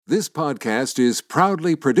This podcast is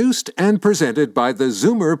proudly produced and presented by the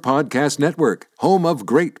Zoomer Podcast Network, home of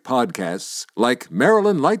great podcasts like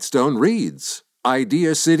Marilyn Lightstone Reads,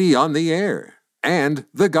 Idea City on the Air, and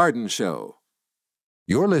The Garden Show.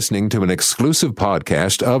 You're listening to an exclusive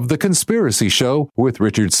podcast of The Conspiracy Show with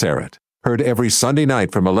Richard Serrett. Heard every Sunday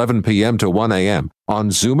night from 11 p.m. to 1 a.m. on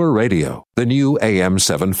Zoomer Radio, the new AM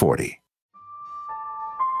 740.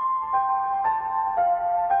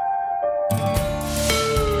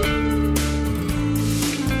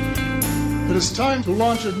 It is time to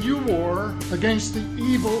launch a new war against the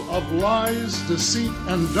evil of lies, deceit,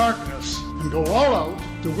 and darkness, and go all out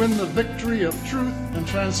to win the victory of truth and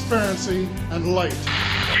transparency and light.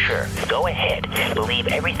 Sure, go ahead. Believe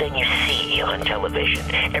everything you see on television,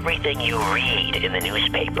 everything you read in the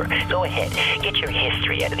newspaper. Go ahead. Get your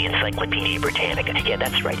history out of the Encyclopedia Britannica. Yeah,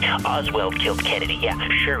 that's right. Oswald killed Kennedy. Yeah,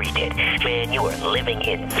 sure he did. Man, you are living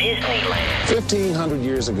in Disneyland. 1,500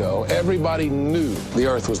 years ago, everybody knew the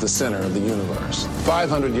Earth was the center of the universe.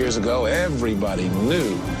 500 years ago, everybody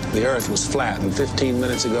knew the Earth was flat. And 15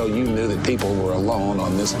 minutes ago, you knew that people were alone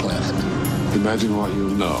on this planet. Imagine what you'll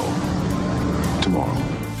know tomorrow.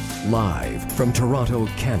 Live from Toronto,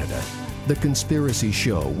 Canada, The Conspiracy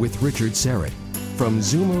Show with Richard Serrett from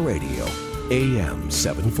Zoomer Radio, AM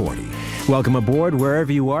 740. Welcome aboard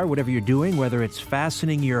wherever you are, whatever you're doing, whether it's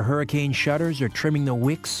fastening your hurricane shutters or trimming the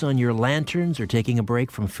wicks on your lanterns or taking a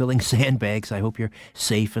break from filling sandbags. I hope you're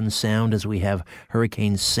safe and sound as we have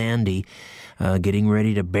Hurricane Sandy getting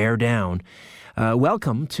ready to bear down.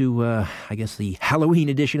 Welcome to, I guess, the Halloween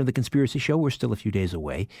edition of The Conspiracy Show. We're still a few days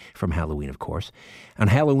away from Halloween, of course. On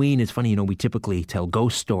Halloween, it's funny, we typically tell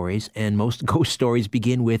ghost stories, and most ghost stories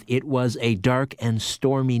begin with, "It was a dark and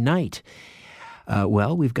stormy night."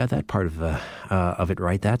 Well, we've got that part of it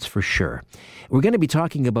right, that's for sure. We're going to be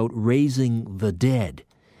talking about raising the dead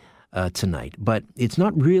tonight, but it's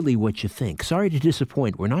not really what you think. Sorry to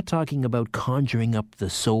disappoint. We're not talking about conjuring up the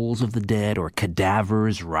souls of the dead or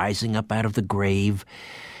cadavers rising up out of the grave.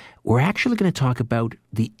 We're actually going to talk about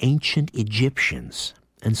the ancient Egyptians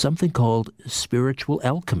and something called spiritual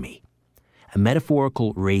alchemy, a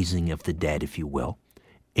metaphorical raising of the dead, if you will.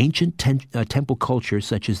 Ancient temple cultures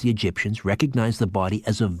such as the Egyptians recognized the body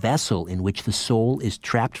as a vessel in which the soul is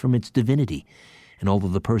trapped from its divinity. And although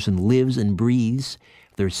the person lives and breathes,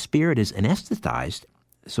 their spirit is anesthetized,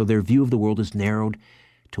 so their view of the world is narrowed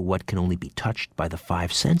to what can only be touched by the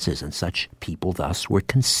five senses, and such people thus were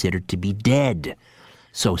considered to be dead.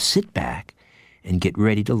 So sit back and get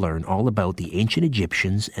ready to learn all about the ancient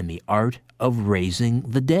Egyptians and the art of raising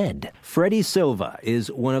the dead. Freddy Silva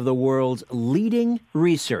is one of the world's leading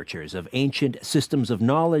researchers of ancient systems of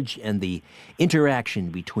knowledge and the interaction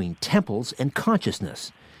between temples and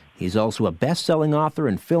consciousness. He's also a best-selling author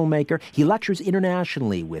and filmmaker. He lectures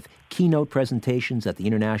internationally with keynote presentations at the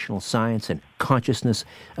International Science and Consciousness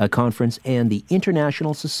Conference and the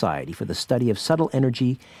International Society for the Study of Subtle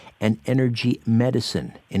Energy and Energy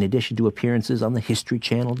Medicine, in addition to appearances on the History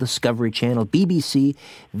Channel, Discovery Channel, BBC,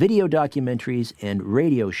 video documentaries, and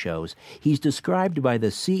radio shows. He's described by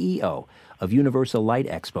the CEO of Universal Light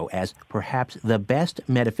Expo as perhaps the best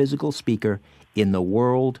metaphysical speaker in the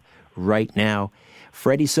world right now.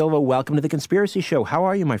 Freddy Silva, welcome to The Conspiracy Show. How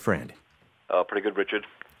are you, my friend? Pretty good, Richard.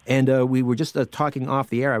 And we were just talking off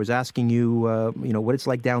the air. I was asking you, what it's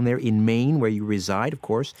like down there in Maine, where you reside, of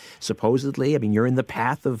course. Supposedly, you're in the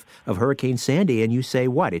path of Hurricane Sandy, and you say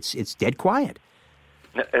what? It's dead quiet.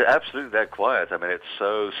 Absolutely dead quiet. It's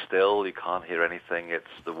so still, you can't hear anything. It's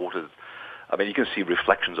the water. You can see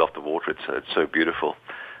reflections of the water. It's so beautiful.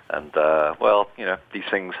 And, these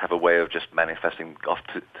things have a way of just manifesting off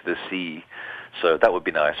to the sea. So that would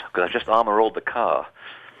be nice, because I just armor-rolled the car.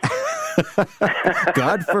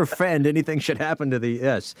 God forbid anything should happen to the...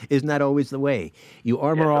 Yes, isn't that always the way? You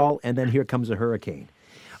armor all, and then here comes a hurricane.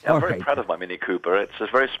 Yeah, I'm very proud of my Mini Cooper. It's a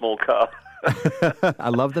very small car. I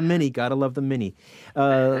love the Mini. Gotta love the Mini.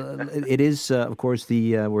 It is, of course,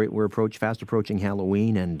 we're fast approaching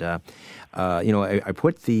Halloween, and I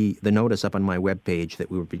put the notice up on my webpage that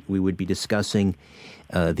we would be discussing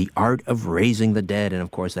the art of raising the dead, and of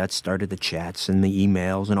course that started the chats and the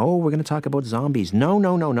emails, and we're going to talk about zombies. No,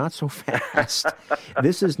 not so fast.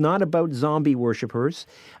 This is not about zombie worshippers.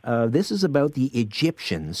 This is about the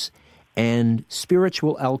Egyptians and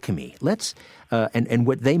spiritual alchemy. Let's and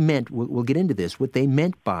what they meant. We'll get into this. What they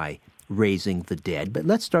meant by raising the dead. But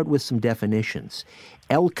let's start with some definitions.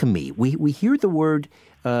 Alchemy. We hear the word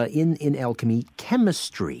in alchemy,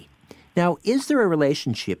 chemistry. Now, is there a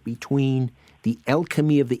relationship between the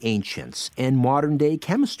alchemy of the ancients and modern-day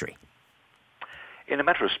chemistry? In a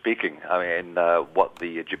matter of speaking, I mean, what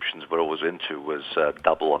the Egyptians were always into was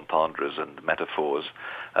double entendres and metaphors.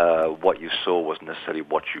 What you saw wasn't necessarily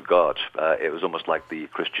what you got. It was almost like the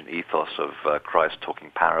Christian ethos of Christ talking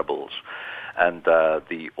parables. And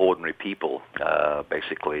the ordinary people,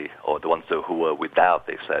 basically, or the ones who were without,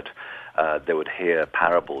 they said, they would hear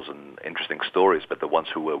parables and interesting stories, but the ones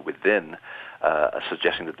who were within are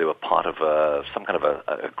suggesting that they were part of some kind of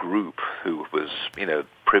a group who was,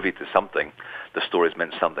 privy to something. The stories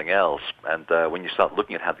meant something else. And when you start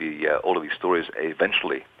looking at how all of these stories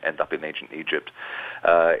eventually end up in ancient Egypt,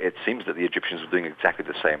 it seems that the Egyptians were doing exactly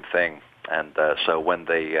the same thing. And so when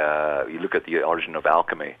you look at the origin of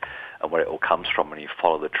alchemy and where it all comes from, and you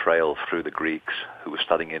follow the trail through the Greeks who were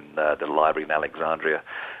studying in the library in Alexandria,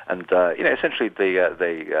 and essentially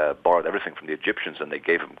they borrowed everything from the Egyptians, and they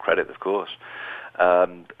gave them credit, of course.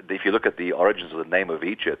 If you look at the origins of the name of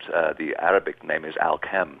Egypt, the Arabic name is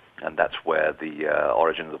alchem, and that's where the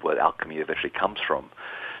origin of the word alchemy eventually comes from.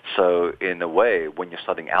 So in a way, when you're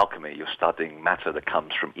studying alchemy, you're studying matter that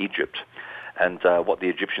comes from Egypt. And what the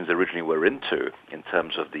Egyptians originally were into in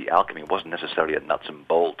terms of the alchemy wasn't necessarily a nuts and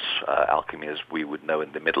bolts alchemy as we would know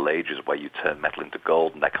in the Middle Ages, where you turn metal into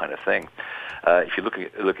gold and that kind of thing. If you're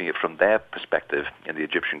looking at it from their perspective in the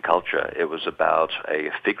Egyptian culture, it was about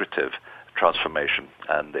a figurative transformation,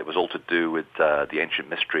 and it was all to do with the ancient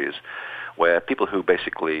mysteries, where people who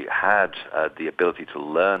basically had the ability to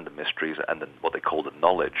learn the mysteries and what they call the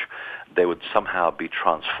knowledge, they would somehow be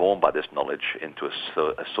transformed by this knowledge into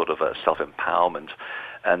a sort of a self-empowerment,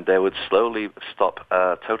 and they would slowly stop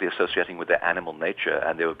totally associating with their animal nature,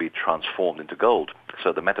 and they would be transformed into gold.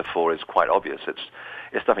 So the metaphor is quite obvious.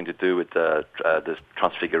 It's nothing to do with the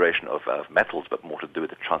transfiguration of metals, but more to do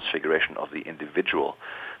with the transfiguration of the individual,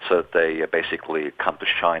 so that they basically come to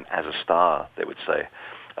shine as a star, they would say.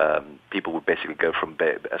 People would basically go from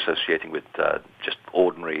associating with just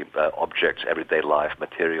ordinary objects, everyday life,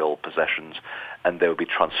 material possessions, and they would be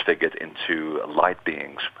transfigured into light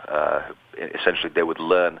beings. Essentially, they would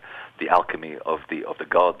learn the alchemy of the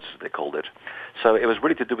gods, they called it. So it was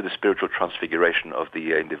really to do with the spiritual transfiguration of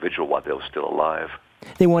the individual while they were still alive.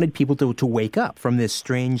 They wanted people to wake up from this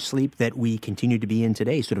strange sleep that we continue to be in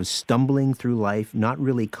today, sort of stumbling through life, not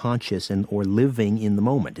really conscious or living in the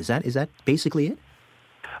moment. Is that basically it?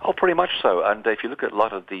 Oh, pretty much so. And if you look at a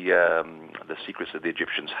lot of the secrets that the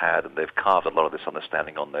Egyptians had, and they've carved a lot of this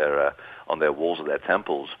understanding on their walls of their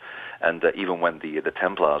temples. And even when the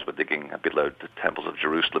Templars were digging below the temples of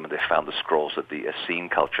Jerusalem, and they found the scrolls that the Essene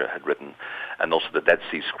culture had written, and also the Dead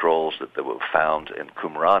Sea Scrolls that were found in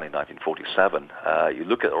Qumran in 1947, you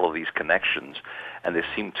look at all of these connections, and they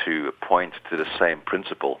seem to point to the same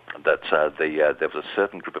principle, that there was a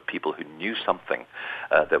certain group of people who knew something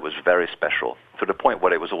that was very special, to the point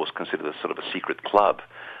where it was always considered a sort of a secret club,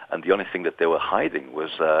 and the only thing that they were hiding was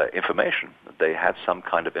information. They had some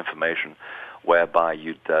kind of information whereby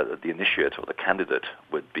the initiate or the candidate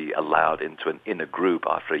would be allowed into an inner group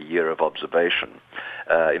after a year of observation.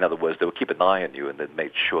 In other words, they would keep an eye on you, and they'd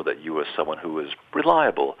make sure that you were someone who was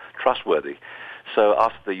reliable, trustworthy. So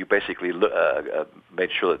after you basically made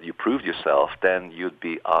sure that you proved yourself, then you'd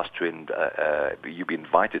be asked you'd be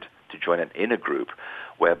invited to join an inner group,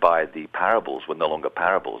 whereby the parables were no longer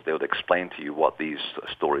parables. They would explain to you what these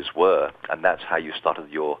stories were, and that's how you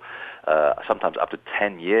started your sometimes up to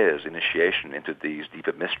 10 years initiation into these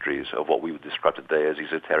deeper mysteries of what we would describe today as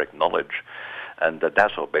esoteric knowledge. And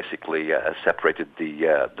that's what basically separated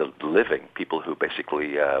the living, people who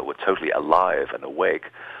basically were totally alive and awake,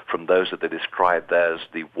 from those that they described as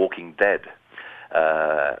the walking dead.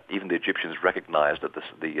 Even the Egyptians recognized that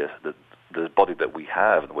the body that we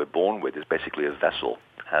have and we're born with is basically a vessel,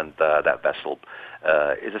 and that vessel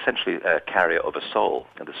is essentially a carrier of a soul,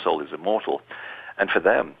 and the soul is immortal. And for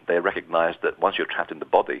them, they recognized that once you're trapped in the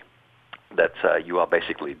body, that you are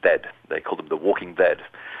basically dead. They call them the walking dead.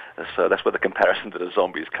 So that's where the comparison to the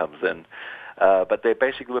zombies comes in. But they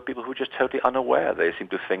basically were people who were just totally unaware. They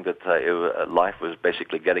seemed to think that life was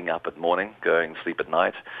basically getting up at morning, going to sleep at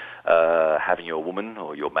night, having your woman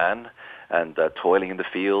or your man, and toiling in the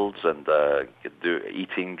fields, and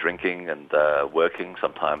eating, drinking, and working,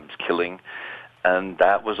 sometimes killing. And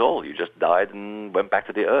that was all. You just died and went back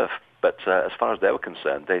to the earth. But as far as they were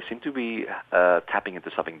concerned, they seemed to be tapping into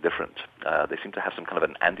something different. They seemed to have some kind of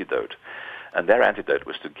an antidote. And their antidote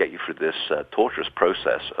was to get you through this torturous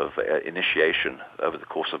process of initiation over the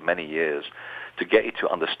course of many years, to get you to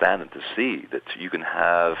understand and to see that you can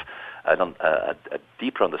have a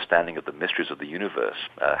deeper understanding of the mysteries of the universe,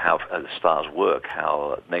 how the stars work,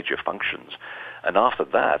 how nature functions, And after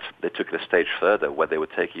that, they took it a stage further where they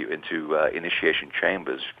would take you into initiation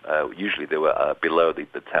chambers. Usually they were below the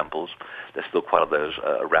temples. There's still quite a lot of those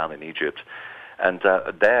around in Egypt. And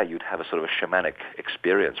there you'd have a sort of a shamanic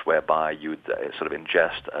experience whereby you'd sort of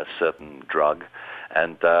ingest a certain drug,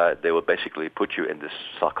 and they would basically put you in this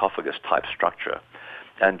sarcophagus-type structure.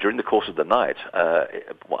 And during the course of the night,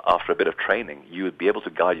 after a bit of training, you would be able to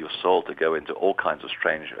guide your soul to go into all kinds of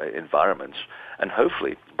strange environments. And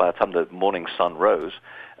hopefully, by the time the morning sun rose,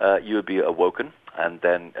 you would be awoken, and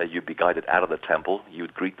then you'd be guided out of the temple. You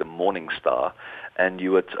would greet the morning star, and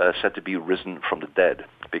you were said to be risen from the dead,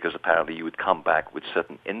 because apparently you would come back with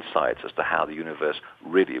certain insights as to how the universe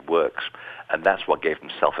really works. And that's what gave them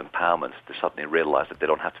self-empowerment, to suddenly realize that they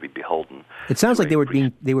don't have to be beholden. It sounds like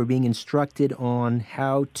they were being instructed on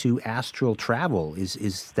how to astral travel.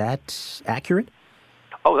 Is that accurate?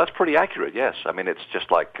 Oh, that's pretty accurate, yes. I mean, it's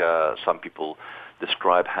just like some people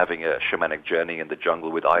describe having a shamanic journey in the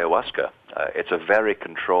jungle with ayahuasca. It's a very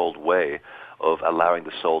controlled way of allowing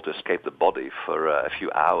the soul to escape the body for a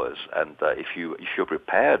few hours. And if you're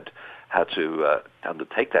prepared how to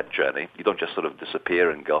undertake that journey, you don't just sort of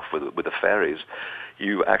disappear and go off with the fairies.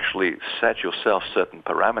 You actually set yourself certain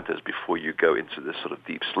parameters before you go into this sort of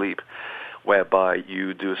deep sleep, whereby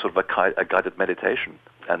you do sort of a guided meditation.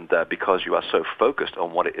 And because you are so focused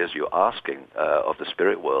on what it is you're asking of the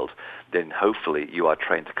spirit world, then hopefully you are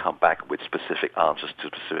trained to come back with specific answers to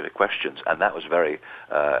specific questions. And that was very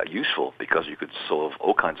useful, because you could solve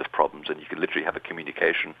all kinds of problems, and you could literally have a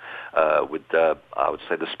communication with, I would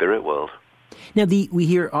say, the spirit world. Now, we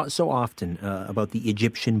hear so often about the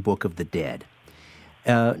Egyptian Book of the Dead.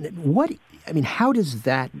 How does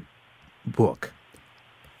that book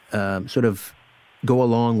sort of go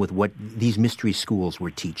along with what these mystery schools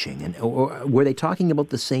were teaching, and or were they talking about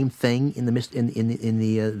the same thing in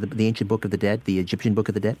the ancient Book of the Dead, the Egyptian Book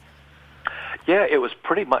of the Dead? Yeah, it was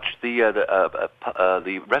pretty much the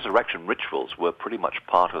resurrection rituals were pretty much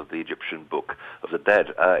part of the Egyptian Book of the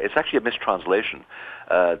Dead. It's actually a mistranslation.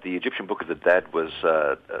 The Egyptian Book of the Dead was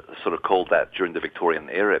sort of called that during the Victorian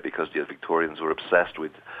era, because the Victorians were obsessed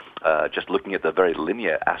with just looking at the very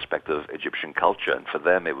linear aspect of Egyptian culture, and for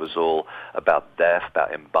them it was all about death,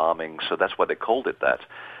 about embalming, so that's why they called it that.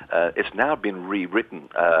 It's now been rewritten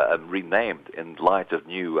and renamed in light of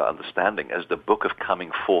new understanding as the Book of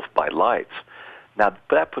Coming Forth by Light. Now,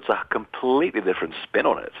 that puts a completely different spin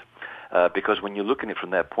on it, because when you're looking at it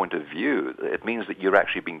from their point of view, it means that you're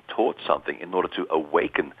actually being taught something in order to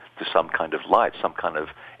awaken to some kind of light, some kind of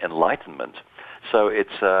enlightenment. So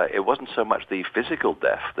it wasn't so much the physical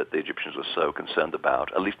death that the Egyptians were so concerned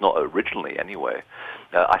about, at least not originally anyway.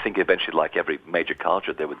 I think eventually, like every major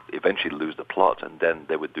culture, they would eventually lose the plot, and then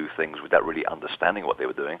they would do things without really understanding what they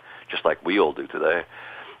were doing, just like we all do today.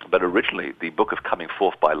 But originally, the Book of Coming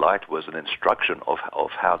Forth by Light was an instruction of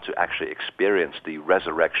how to actually experience the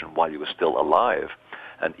resurrection while you were still alive.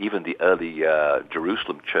 And even the early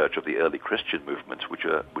Jerusalem church of the early Christian movement, which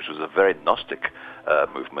was a very Gnostic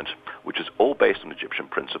movement, which is all based on Egyptian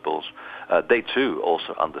principles, they too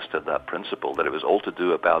also understood that principle, that it was all to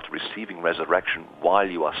do about receiving resurrection while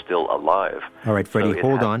you are still alive. All right, Freddie,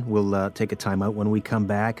 hold on. We'll take a time out. When we come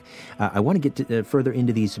back, I want to get further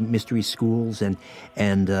into these mystery schools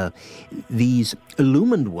and these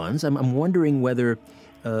illumined ones. I'm wondering whether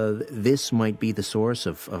this might be the source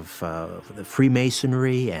of the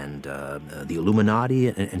Freemasonry and the Illuminati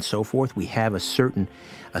and so forth. We have a certain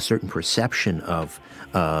perception of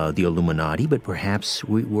the Illuminati, but perhaps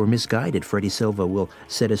we're misguided. Freddy Silva will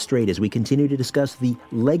set us straight as we continue to discuss the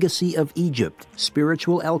legacy of Egypt,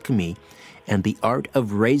 spiritual alchemy, and the art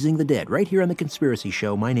of raising the dead, right here on The Conspiracy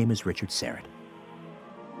Show. My name is Richard Serrett.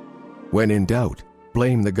 When in doubt,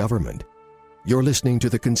 blame the government. You're listening to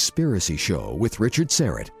The Conspiracy Show with Richard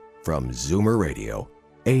Serrett from Zoomer Radio,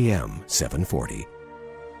 AM 740.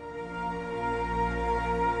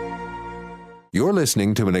 You're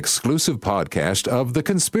listening to an exclusive podcast of The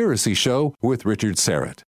Conspiracy Show with Richard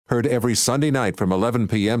Serrett. Heard every Sunday night from 11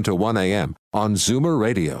 p.m. to 1 a.m. on Zoomer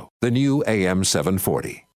Radio, the new AM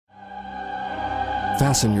 740.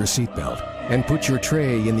 Fasten your seatbelt and put your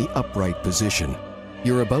tray in the upright position.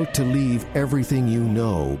 You're about to leave everything you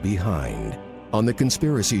know behind. On The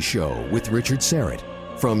Conspiracy Show with Richard Serrett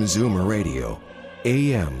from Zoomer Radio,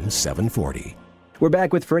 AM 740. We're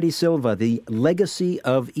back with Freddy Silva, the legacy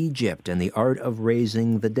of Egypt and the art of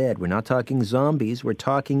raising the dead. We're not talking zombies. We're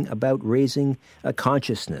talking about raising a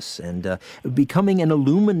consciousness and becoming an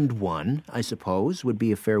illumined one, I suppose, would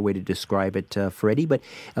be a fair way to describe it, Freddy. But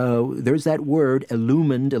there's that word,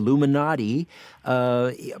 illumined, Illuminati.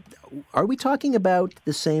 Are we talking about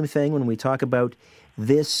the same thing when we talk about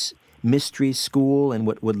this mystery school and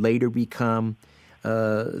what would later become,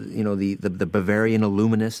 the Bavarian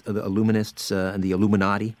Illuminists and the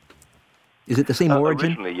Illuminati? Is it the same origin?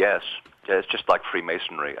 Originally, yes. Yeah, it's just like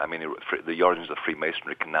Freemasonry. I mean, the origins of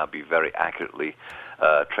Freemasonry can now be very accurately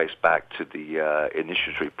traced back to the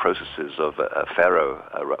initiatory processes of a pharaoh.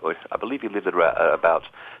 I believe he lived at about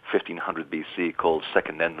 1500 BC, called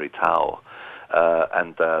Second Henry Tao.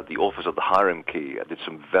 And the authors of the hierarchy did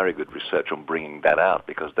some very good research on bringing that out,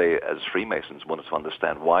 because they, as Freemasons, wanted to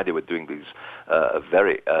understand why they were doing these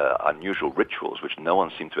very unusual rituals, which no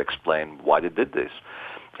one seemed to explain why they did this.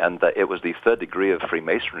 And it was the third degree of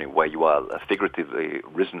Freemasonry, where you are figuratively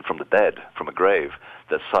risen from the dead, from a grave,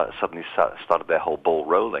 that suddenly started their whole ball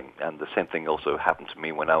rolling. And the same thing also happened to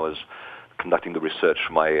me when I was conducting the research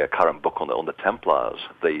for my current book on the Templars.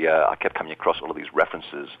 I kept coming across all of these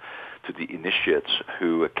references to the initiates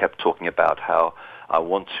who kept talking about how I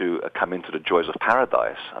want to come into the joys of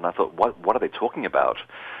paradise. And I thought, what are they talking about?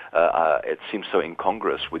 It seems so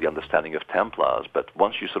incongruous with the understanding of Templars, but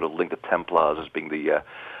once you sort of link the Templars as being the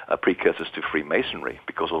precursors to Freemasonry,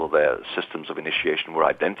 because all of their systems of initiation were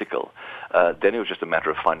identical, then it was just a matter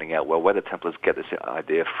of finding out, where the Templars get this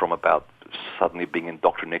idea from about suddenly being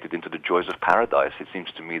indoctrinated into the joys of paradise. It seems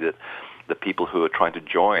to me that the people who were trying to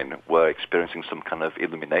join were experiencing some kind of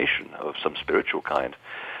illumination of some spiritual kind.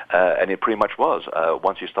 And it pretty much was.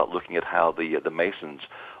 Once you start looking at how the Masons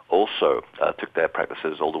also took their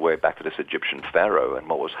practices all the way back to this Egyptian pharaoh and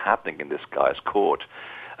what was happening in this guy's court,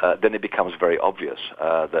 then it becomes very obvious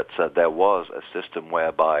that there was a system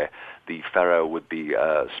whereby the pharaoh would be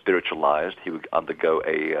spiritualized. He would undergo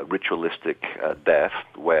a ritualistic death,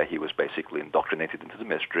 where he was basically indoctrinated into the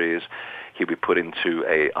mysteries. He would be put into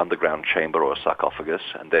a underground chamber or a sarcophagus,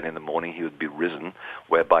 and then in the morning he would be risen,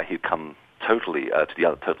 whereby he'd come totally to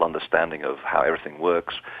the total understanding of how everything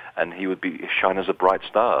works, and he would shine as a bright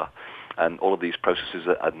star. And all of these processes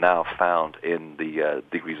are now found in the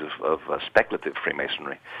degrees of speculative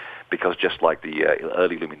Freemasonry, because just like the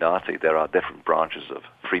early Illuminati, there are different branches of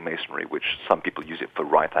Freemasonry, which some people use it for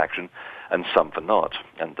right action and some for not.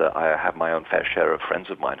 And I have my own fair share of friends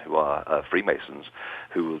of mine who are Freemasons,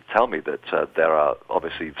 who will tell me that there are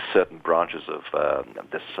obviously certain branches of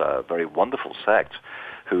this very wonderful sect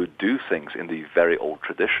who do things in the very old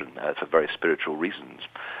tradition for very spiritual reasons.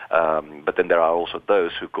 But then there are also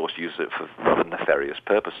those who, of course, use it for rather nefarious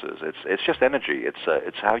purposes. It's just energy.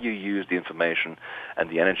 It's how you use the information, and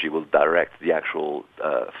the energy will direct the actual,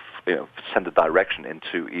 send a direction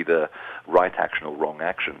into either right action or wrong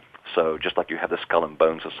action. So just like you have the Skull and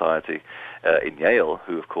Bone Society in Yale,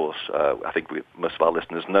 who, of course, I think most of our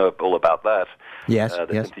listeners know all about that. Yes,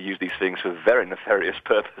 they tend to use these things for very nefarious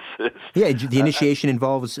purposes. Yeah, the initiation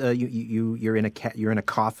involves you're in a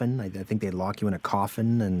coffin. I think they lock you in a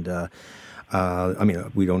coffin, and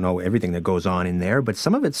we don't know everything that goes on in there, but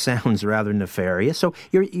some of it sounds rather nefarious. So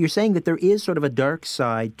you're saying that there is sort of a dark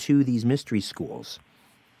side to these mystery schools.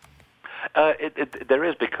 There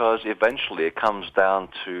is, because eventually it comes down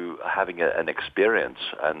to having an experience,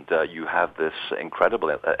 and you have this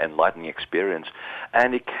incredible enlightening experience,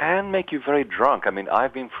 and it can make you very drunk. I mean,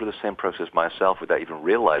 I've been through the same process myself without even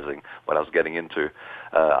realizing what I was getting into.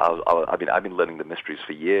 I've been learning the mysteries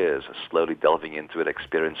for years, slowly delving into it,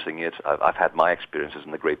 experiencing it. I've had my experiences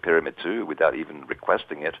in the Great Pyramid too, without even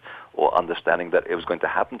requesting it or understanding that it was going to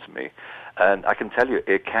happen to me. And I can tell you,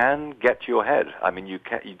 it can get to your head. I mean, you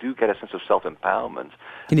do get a sense of self-empowerment.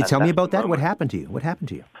 Can you tell me about that? What happened to you? What happened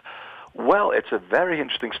to you? Well, it's a very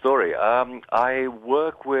interesting story. I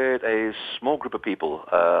work with a small group of people,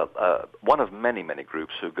 one of many, many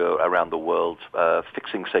groups who go around the world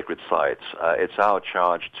fixing sacred sites. It's our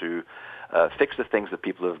charge to fix the things that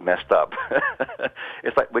people have messed up.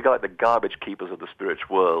 It's like we got like the garbage keepers of the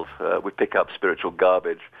spiritual world. We pick up spiritual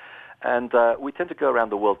garbage. And we tend to go around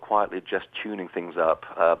the world quietly, just tuning things up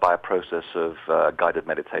by a process of guided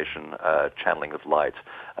meditation, channeling of light,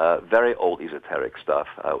 very old esoteric stuff.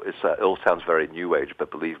 It all sounds very New Age, but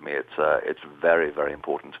believe me, it's very, very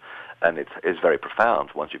important, and it is very profound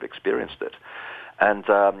once you've experienced it.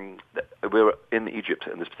 And we were in Egypt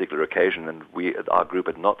on this particular occasion, and our group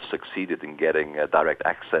had not succeeded in getting direct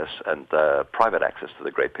access and private access to the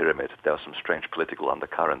Great Pyramid. There were some strange political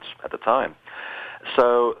undercurrents at the time.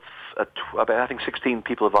 So I think 16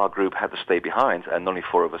 people of our group had to stay behind, and only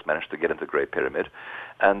 4 of us managed to get into the Great Pyramid.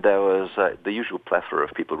 And there was the usual plethora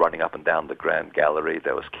of people running up and down the Grand Gallery.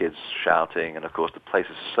 There was kids shouting, and of course the place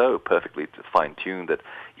is so perfectly fine-tuned that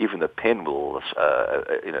even the pin will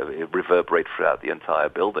reverberate throughout the entire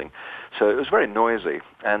building. So it was very noisy.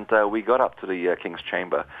 And we got up to the King's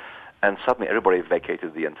Chamber, And suddenly everybody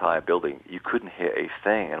vacated the entire building. You couldn't hear a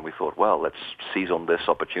thing. And we thought, well, let's seize on this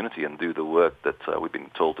opportunity and do the work that we've been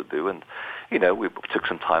told to do. And, we took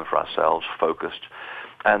some time for ourselves, focused.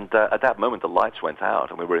 And at that moment, the lights went out,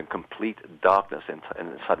 and we were in complete darkness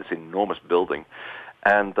inside this enormous building.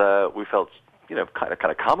 And we felt, kind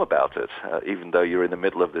of calm about it, even though you're in the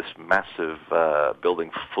middle of this massive building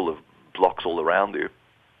full of blocks all around you.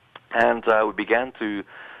 And we began to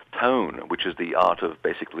tone, which is the art of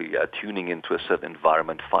basically tuning into a certain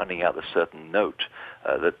environment, finding out a certain note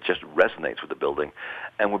that just resonates with the building.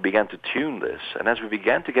 And we began to tune this. And as we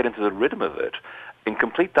began to get into the rhythm of it, in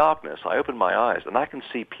complete darkness, I opened my eyes, and I can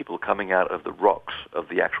see people coming out of the rocks of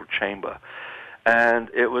the actual chamber. And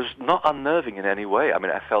it was not unnerving in any way. I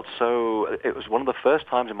mean, I felt it was one of the first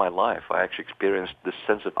times in my life I actually experienced this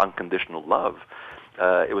sense of unconditional love.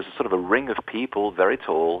 It was sort of a ring of people, very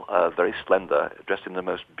tall, very slender, dressed in the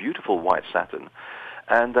most beautiful white satin.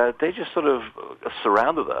 And they just sort of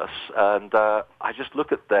surrounded us, and I just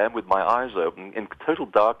looked at them with my eyes open in total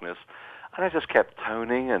darkness, and I just kept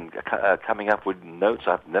toning and coming up with notes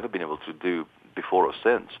I've never been able to do before or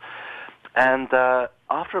since. And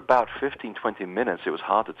after about 15, 20 minutes, it was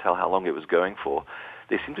hard to tell how long it was going for.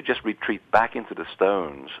 They seemed to just retreat back into the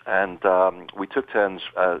stones, and we took turns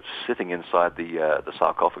sitting inside the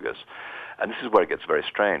sarcophagus. And this is where it gets very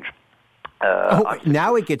strange.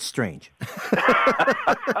 Now it gets strange.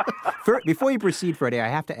 Before you proceed, Freddie, I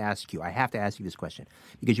have to ask you this question,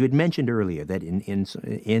 because you had mentioned earlier that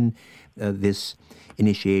in this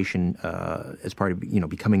initiation, as part of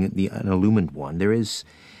becoming an illumined one, there is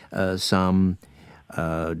some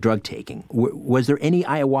drug taking. Was there any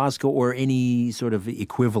ayahuasca or any sort of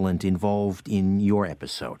equivalent involved in your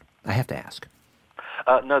episode? I have to ask.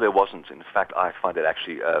 No, there wasn't. In fact, I find it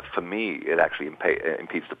actually, for me, it actually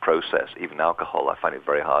impedes the process. Even alcohol, I find it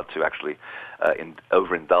very hard to actually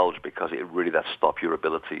overindulge, because it really does stop your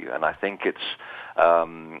ability. And I think it's,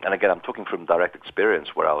 and again, I'm talking from direct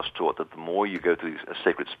experience, where I was taught that the more you go to these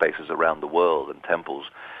sacred spaces around the world and temples,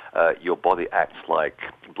 your body acts like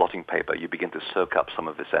blotting paper. You begin to soak up some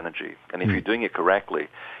of this energy. And if you're doing it correctly,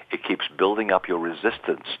 it keeps building up your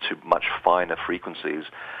resistance to much finer frequencies.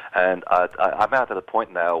 And I'm out at a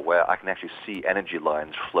point now where I can actually see energy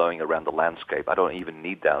lines flowing around the landscape. I don't even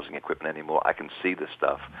need dowsing equipment anymore. I can see this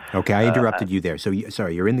stuff. Okay, I interrupted you there. So,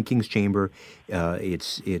 you're in the King's Chamber.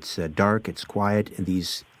 It's dark. It's quiet. And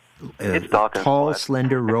these tall,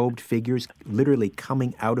 slender, robed figures literally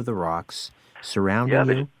coming out of the rocks,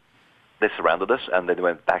 surrounding you. They surrounded us, and then they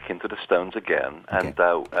went back into the stones again. Okay.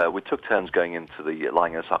 And we took turns lying in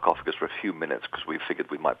the sarcophagus for a few minutes, because we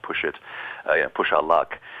figured we might push our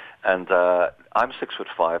luck. And I'm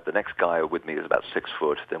 6'5". The next guy with me is about 6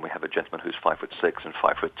 foot. Then we have a gentleman who's 5'6" and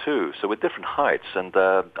 5'2". So we're different heights. And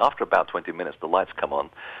after about 20 minutes, the lights come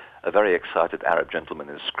on. A very excited Arab gentleman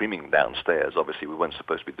is screaming downstairs. Obviously, we weren't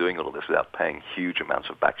supposed to be doing all of this without paying huge amounts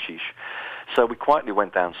of baksheesh. So we quietly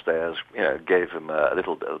went downstairs, gave him a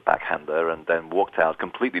little bit of backhander, and then walked out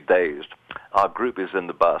completely dazed. Our group is in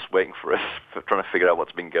the bus waiting for us, trying to figure out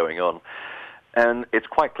what's been going on. And it's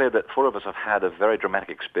quite clear that 4 of us have had a very dramatic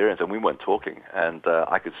experience, and we weren't talking. And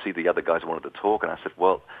I could see the other guys wanted to talk, and I said,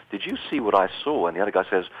 well, did you see what I saw? And the other guy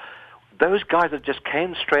says, those guys that just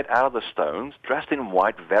came straight out of the stones, dressed in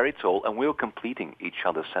white, very tall, and we were completing each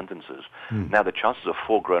other's sentences. Now, the chances of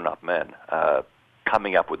 4 grown-up men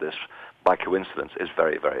coming up with this by coincidence is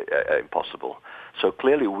very, very impossible. So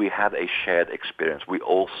clearly we had a shared experience. We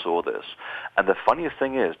all saw this. And the funniest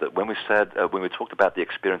thing is that when we talked about the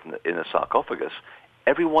experience in the sarcophagus,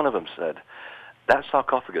 every one of them said, that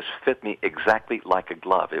sarcophagus fit me exactly like a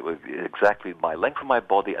glove. It was exactly my length of my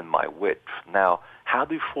body and my width. Now, how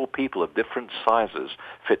do 4 people of different sizes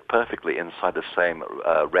fit perfectly inside the same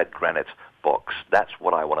red granite box? That's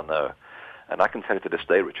what I want to know. And I can tell you to this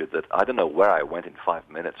day, Richard, that I don't know where I went in 5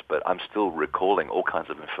 minutes, but I'm still recalling all kinds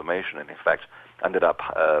of information. And in fact, I ended up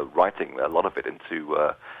writing a lot of it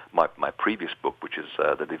into my previous book, which is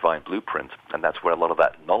The Divine Blueprint. And that's where a lot of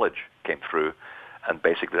that knowledge came through. And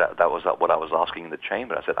basically, that was what I was asking in the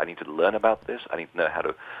chamber. I said, I need to learn about this. I need to know how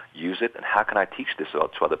to use it. And how can I teach this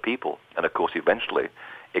to other people? And, of course, eventually,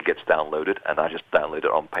 it gets downloaded, and I just download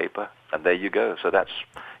it on paper. And there you go. So that's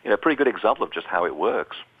a pretty good example of just how it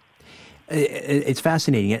works. It's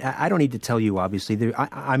fascinating. I don't need to tell you, obviously.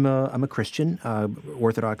 I'm a Christian,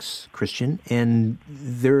 Orthodox Christian, and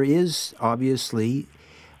there is obviously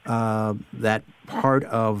that part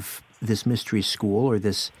of this mystery school or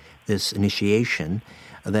this initiation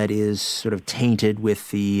that is sort of tainted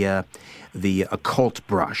with the occult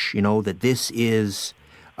brush. That this is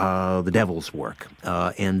the devil's work,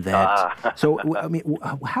 and that. So I mean,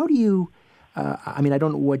 how do you I mean, I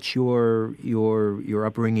don't know what your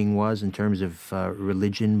upbringing was in terms of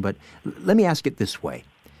religion, but let me ask it this way.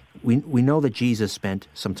 We know that Jesus spent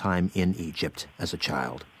some time in Egypt as a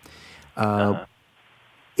child.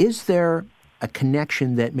 Is there a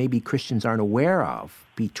connection that maybe Christians aren't aware of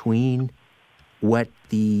between what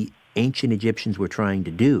the ancient Egyptians were trying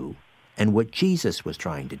to do and what Jesus was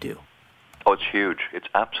trying to do? Oh, it's huge. It's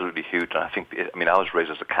absolutely huge. And I was raised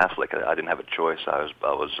as a Catholic. I didn't have a choice. I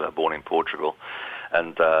was born in Portugal,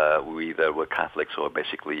 and we either were Catholics or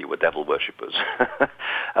basically were devil worshippers.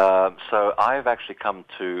 So I've actually come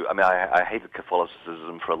to, I hated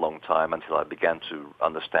Catholicism for a long time until I began to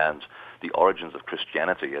understand the origins of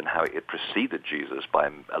Christianity and how it preceded Jesus by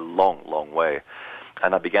a long, long way.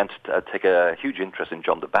 And I began to take a huge interest in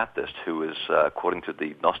John the Baptist, who was, according to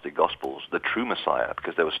the Gnostic Gospels, the true Messiah,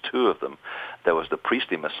 because there was two of them. There was the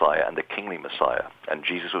priestly Messiah and the kingly Messiah. And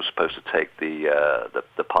Jesus was supposed to take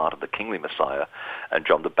the part of the kingly Messiah. And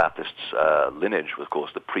John the Baptist's lineage was, of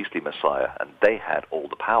course, the priestly Messiah, and they had all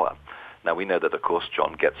the power. Now, we know that, of course,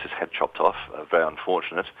 John gets his head chopped off, very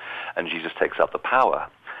unfortunate, and Jesus takes up the power.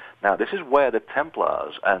 Now, this is where the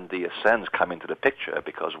Templars and the Essenes come into the picture,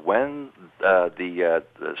 because when the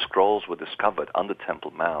scrolls were discovered under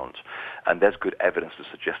Temple Mount, and there's good evidence to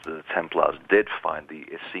suggest that the Templars did find the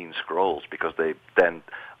Essene scrolls, because they then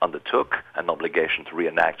undertook an obligation to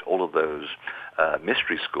reenact all of those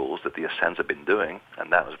mystery schools that the Essenes had been doing,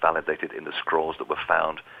 and that was validated in the scrolls that were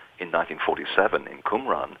found in 1947 in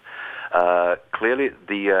Qumran. Clearly,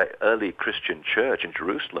 the early Christian church in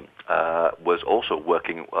Jerusalem was also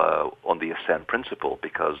working on the Essene principle,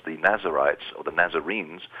 because the Nazarites, or the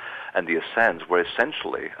Nazarenes, and the Essenes were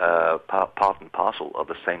essentially part and parcel of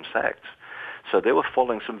the same sect. So they were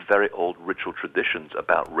following some very old ritual traditions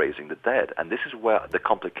about raising the dead. And this is where the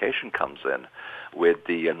complication comes in with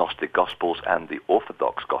the Gnostic Gospels and the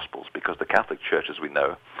Orthodox Gospels, because the Catholic Church, as we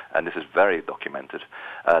know, and this is very documented,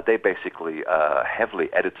 they basically heavily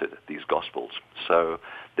edited these Gospels. So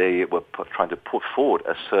they were trying to put forward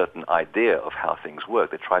a certain idea of how things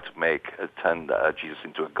work. They tried to turn Jesus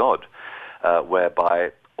into a god,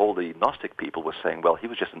 whereby all the Gnostic people were saying, well, he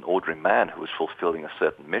was just an ordinary man who was fulfilling a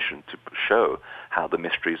certain mission to show how the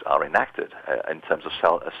mysteries are enacted in terms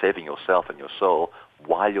of saving yourself and your soul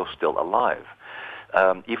while you're still alive.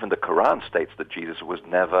 Even the Quran states that Jesus was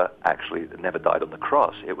never died on the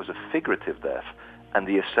cross. It was a figurative death. And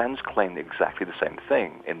the Essenes claimed exactly the same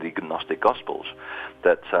thing in the Gnostic Gospels,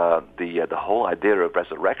 that the whole idea of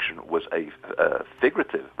resurrection was a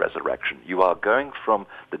figurative resurrection. You are going from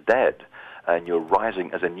the dead, and you're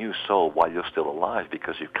rising as a new soul while you're still alive,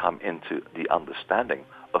 because you've come into the understanding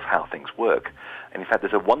of how things work. And in fact,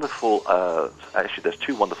 there's a wonderful, there's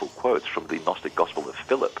two wonderful quotes from the Gnostic Gospel of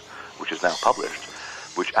Philip, which is now published,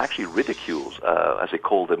 which actually ridicules, as they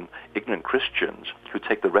call them, ignorant Christians who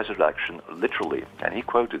take the resurrection literally. And he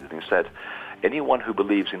quoted it and he said, anyone who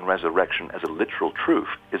believes in resurrection as a literal truth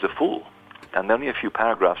is a fool. And only a few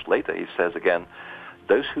paragraphs later he says again,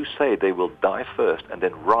 those who say they will die first and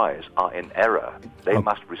then rise are in error. They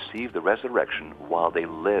must receive the resurrection while they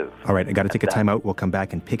live. All right, I got to take a time out. We'll come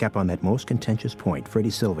back and pick up on that most contentious point. Freddy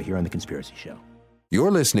Silva here on The Conspiracy Show.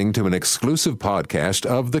 You're listening to an exclusive podcast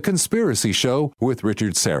of The Conspiracy Show with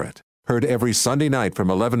Richard Serrett. Heard every Sunday night from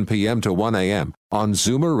 11 p.m. to 1 a.m. on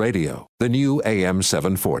Zoomer Radio, the new AM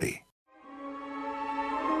 740.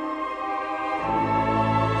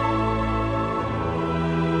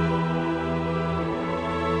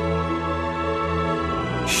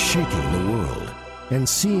 Shaking the world and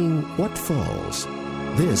seeing what falls.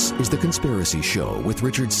 This is The Conspiracy Show with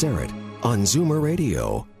Richard Serrett on Zoomer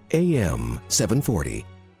Radio, AM 740.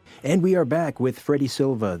 And we are back with Freddy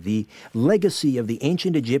Silva, the legacy of the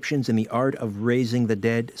ancient Egyptians in the art of raising the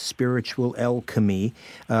dead, spiritual alchemy.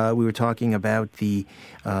 We were talking about the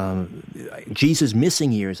Jesus'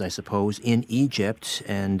 missing years, I suppose, in Egypt.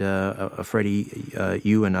 And Freddy,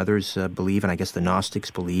 you and others believe, and I guess the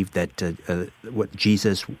Gnostics believe, that what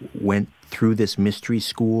Jesus went through this mystery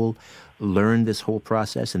school, learned this whole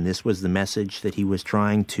process, and this was the message that he was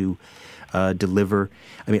trying to deliver.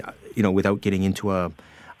 I mean, without getting into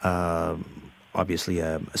obviously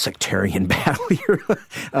a sectarian battle here.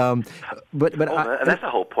 And that's the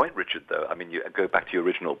whole point, Richard, though. I mean, you go back to your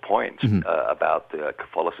original point about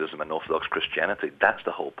Catholicism and Orthodox Christianity. That's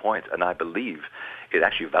the whole point. And I believe it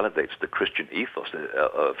actually validates the Christian ethos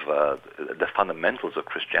of the fundamentals of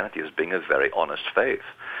Christianity as being a very honest faith.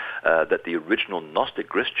 That the original Gnostic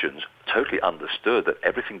Christians totally understood that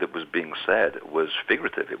everything that was being said was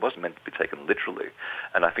figurative. It wasn't meant to be taken literally.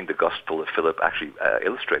 And I think the Gospel of Philip actually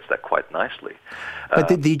illustrates that quite nicely. But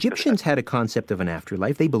the Egyptians had a concept of an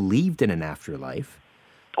afterlife. They believed in an afterlife.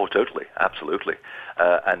 Oh, totally, absolutely.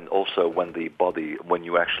 And also when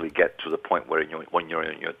you actually get to the point where when you're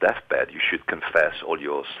in your deathbed, you should confess all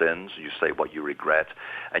your sins, you say what you regret,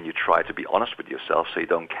 and you try to be honest with yourself so you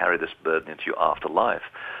don't carry this burden into your afterlife.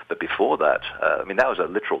 But before that, that was a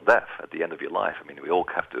literal death at the end of your life. We all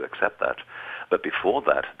have to accept that. But before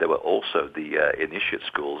that, there were also the initiate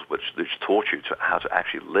schools which taught you how to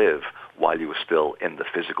actually live while you were still in the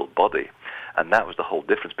physical body. And that was the whole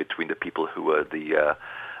difference between the people who were the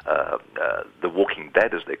walking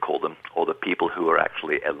dead, as they call them, or the people who were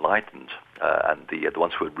actually enlightened, and the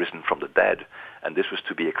ones who had risen from the dead. And this was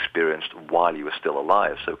to be experienced while you were still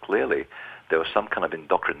alive. So clearly, there was some kind of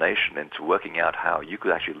indoctrination into working out how you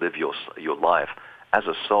could actually live your life as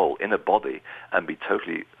a soul in a body and be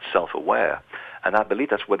totally self-aware. And I believe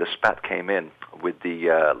that's where the spat came in with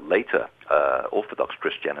the later Orthodox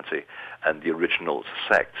Christianity and the original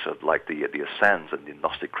sects of like the Essenes and the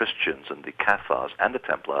Gnostic Christians and the Cathars and the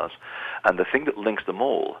Templars. And the thing that links them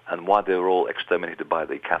all and why they were all exterminated by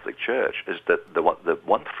the Catholic Church is that the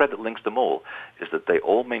one thread that links them all is that they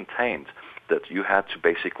all maintained that you had to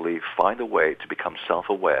basically find a way to become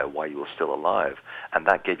self-aware while you were still alive, and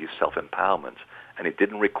that gave you self-empowerment. And it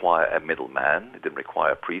didn't require a middleman, it didn't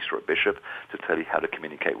require a priest or a bishop to tell you how to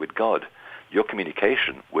communicate with God. Your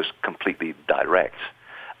communication was completely direct.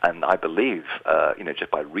 And I believe,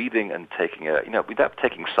 just by reading and taking without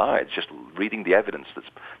taking sides, just reading the evidence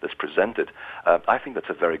that's presented, I think that's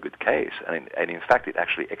a very good case. And in fact, it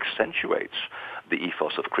actually accentuates the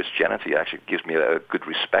ethos of Christianity. It actually gives me a good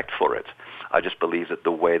respect for it. I just believe that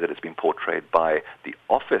the way that it's been portrayed by the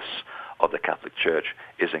office of the Catholic Church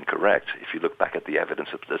is incorrect if you look back at the evidence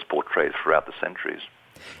that's portrayed throughout the centuries.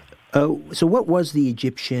 So what was the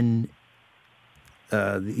Egyptian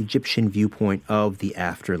viewpoint of the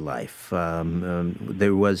afterlife?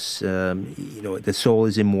 There was, the soul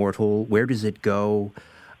is immortal. Where does it go?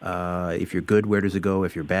 If you're good, where does it go?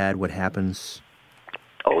 If you're bad, what happens?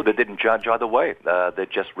 Oh, they didn't judge either way. They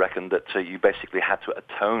just reckoned that you basically had to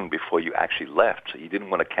atone before you actually left. You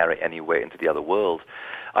didn't want to carry any weight into the other world.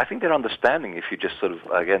 I think their understanding, if you just sort of,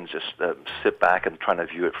 again, sit back and try to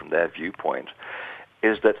view it from their viewpoint,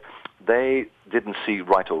 is that they didn't see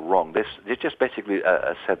right or wrong. They just basically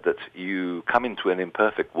said that you come into an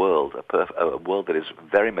imperfect world, a world that is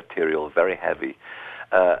very material, very heavy,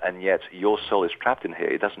 and yet your soul is trapped in here.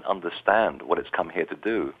 It doesn't understand what it's come here to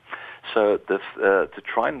do. So to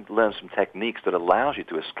try and learn some techniques that allows you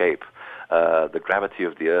to escape the gravity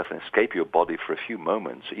of the earth and escape your body for a few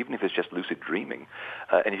moments, even if it's just lucid dreaming,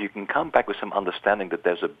 and if you can come back with some understanding that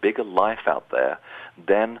there's a bigger life out there,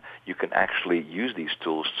 then you can actually use these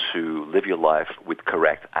tools to live your life with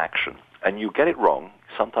correct action. And you get it wrong.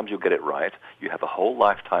 Sometimes you'll get it right. You have a whole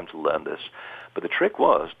lifetime to learn this. But the trick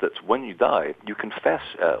was that when you die, you confess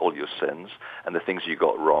all your sins and the things you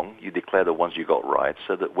got wrong. You declare the ones you got right,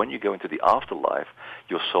 so that when you go into the afterlife,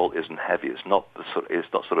 your soul isn't heavy. It's not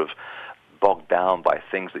sort of bogged down by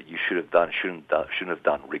things that you should have done, shouldn't have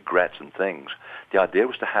done, regrets and things. The idea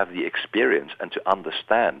was to have the experience and to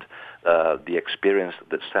understand the experience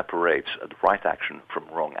that separates right action from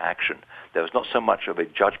wrong action. There was not so much of a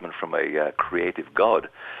judgment from a creative God.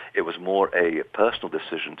 It was more a personal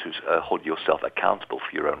decision to hold yourself accountable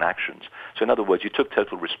for your own actions. So in other words, you took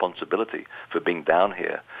total responsibility for being down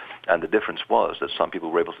here. And the difference was that some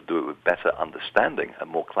people were able to do it with better understanding and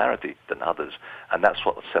more clarity than others. And that's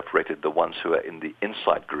what separated the ones who are in the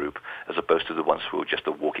inside group as opposed to the ones who are just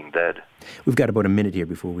the walking dead. We've got about a minute here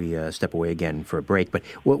before we step away again for a break. But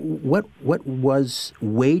what was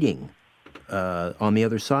waiting on the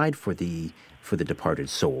other side for the departed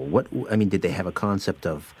soul? Did they have a concept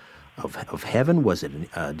of heaven? Was it?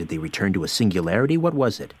 Did they return to a singularity? What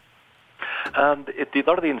was it? A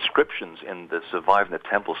lot of the inscriptions in the surviving the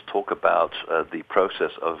temples talk about the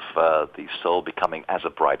process of the soul becoming as a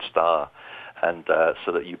bright star, and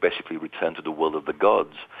so that you basically return to the world of the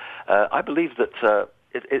gods. I believe that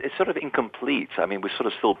it's sort of incomplete. We're sort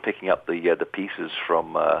of still picking up the pieces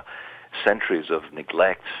from centuries of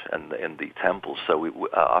neglect in the temples. So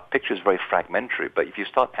our picture is very fragmentary. But if you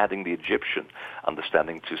start adding the Egyptian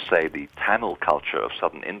understanding to, say, the Tamil culture of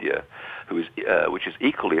southern India, which is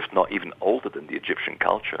equally, if not even older than the Egyptian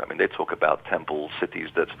culture. They talk about temple cities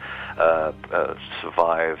that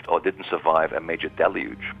survived or didn't survive a major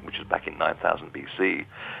deluge, which is back in 9000 BC.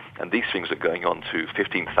 And these things are going on to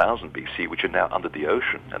 15,000 BC, which are now under the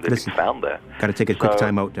ocean, and they've been found there. Got to take a quick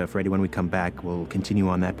time out, Freddie. When we come back, we'll continue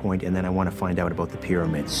on that point, and then I want to find out about the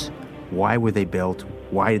pyramids. Why were they built?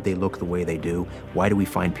 Why did they look the way they do? Why do we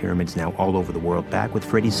find pyramids now all over the world? Back with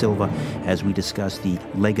Freddy Silva as we discuss the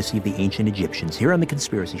legacy of the ancient Egyptians here on The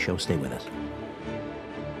Conspiracy Show. Stay with us.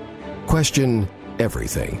 Question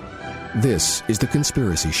everything. This is The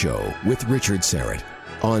Conspiracy Show with Richard Serrett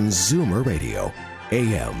on Zoomer Radio,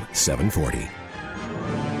 AM 740.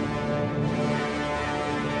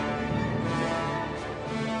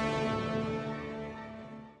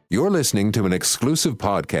 You're listening to an exclusive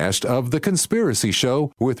podcast of The Conspiracy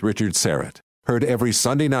Show with Richard Serrett. Heard every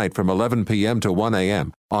Sunday night from 11 p.m. to 1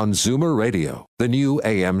 a.m. on Zoomer Radio, the new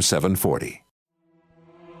AM 740.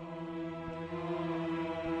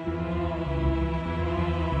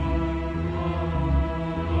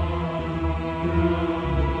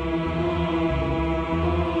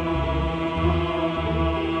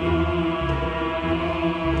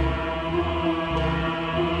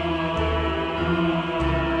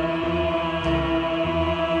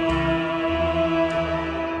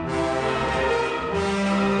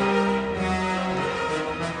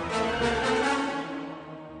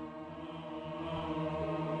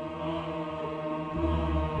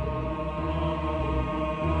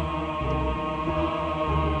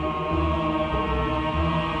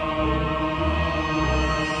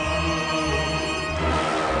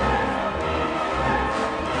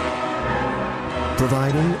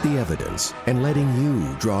 Providing the evidence and letting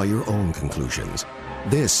you draw your own conclusions.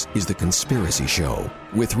 This is The Conspiracy Show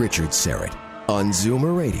with Richard Serrett on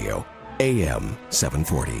Zoomer Radio, AM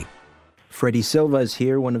 740. Freddy Silva is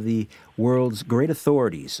here, one of the world's great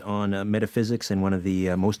authorities on metaphysics and one of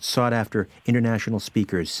the most sought-after international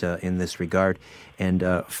speakers in this regard. And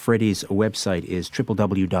Freddy's website is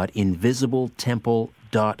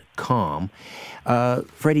www.invisibletemple.com.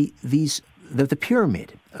 Freddy, the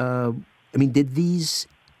pyramid, did these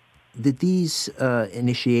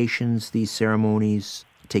initiations, these ceremonies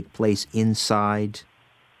take place inside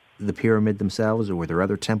the pyramid themselves, or were there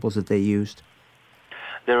other temples that they used?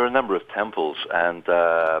 There are a number of temples, and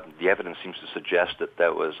the evidence seems to suggest that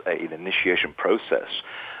there was an initiation process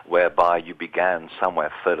whereby you began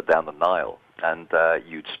somewhere further down the Nile, and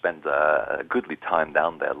you'd spend a goodly time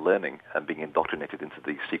down there learning and being indoctrinated into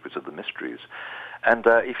the secrets of the mysteries. And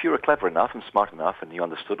if you were clever enough and smart enough and you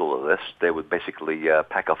understood all of this, they would basically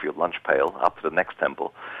pack off your lunch pail up to the next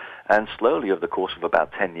temple. And slowly, over the course of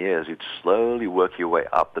about 10 years, you'd slowly work your way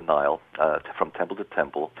up the Nile from temple to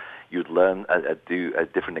temple. You'd learn, do a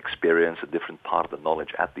different experience, a different part of the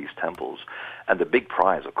knowledge at these temples. And the big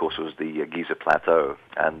prize, of course, was the Giza Plateau.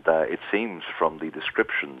 And it seems from the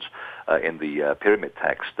descriptions in the pyramid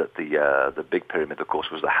text that the big pyramid, of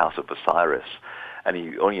course, was the House of Osiris. And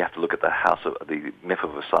you only have to look at the myth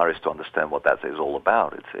of Osiris to understand what that is all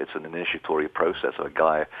about. It's an initiatory process of a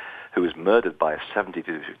guy who was murdered by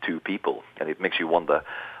 72 people. And it makes you wonder,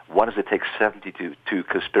 why does it take 72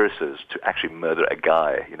 conspirators to actually murder a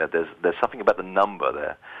guy? You know, there's something about the number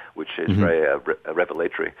there which is very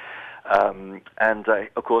revelatory.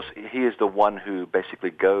 Of course, he is the one who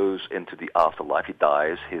basically goes into the afterlife. He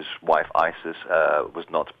dies. His wife Isis was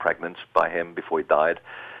not pregnant by him before he died.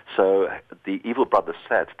 So the evil brother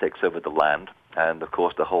Set takes over the land, and of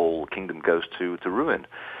course the whole kingdom goes to ruin.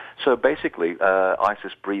 So basically,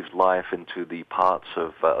 Isis breathes life into the parts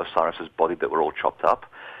of Osiris's body that were all chopped up.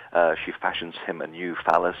 She fashions him a new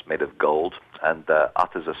phallus made of gold and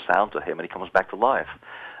utters a sound to him, and he comes back to life.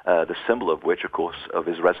 The symbol of which, of course, of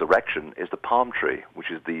his resurrection is the palm tree,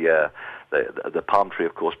 which is the palm tree,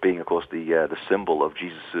 of course, being, of course, the symbol of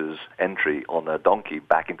Jesus' entry on a donkey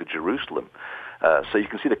back into Jerusalem. So you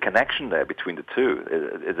can see the connection there between the two.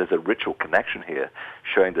 There's a ritual connection here,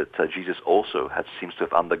 showing that Jesus also seems to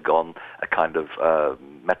have undergone a kind of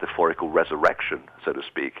metaphorical resurrection, so to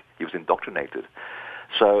speak. He was indoctrinated.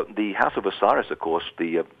 So the House of Osiris, of course,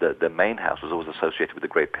 the main house was always associated with the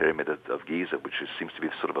Great Pyramid of Giza, which seems to be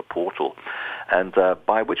sort of a portal. And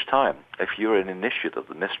by which time, if you're an initiate of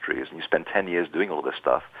the mysteries and you spend 10 years doing all this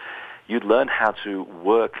stuff, you'd learn how to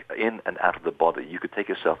work in and out of the body. You could take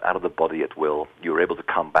yourself out of the body at will. You were able to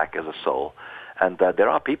come back as a soul. And there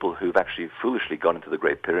are people who've actually foolishly gone into the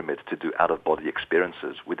Great Pyramid to do out-of-body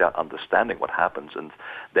experiences without understanding what happens. And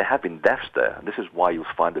there have been deaths there. And this is why you'll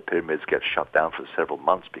find the pyramids get shut down for several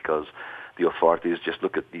months, because the authorities just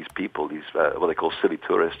look at these people, these what they call silly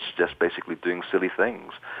tourists, just basically doing silly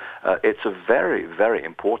things. It's a very, very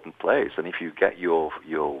important place. And if you get your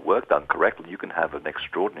work done correctly, you can have an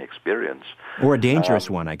extraordinary experience. Or a dangerous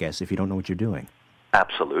one, I guess, if you don't know what you're doing.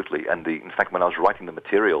 Absolutely, and in fact, when I was writing the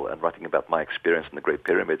material and writing about my experience in the Great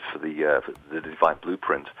Pyramid for the Divine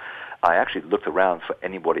Blueprint, I actually looked around for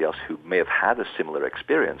anybody else who may have had a similar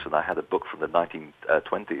experience, and I had a book from the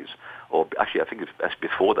 1920s, or actually I think it's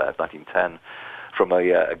before that, 1910, from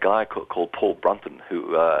a guy called Paul Brunton,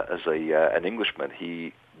 who, as an Englishman,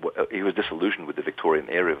 he he was disillusioned with the Victorian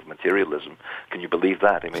era of materialism. Can you believe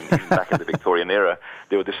that? I mean, even back in the Victorian era,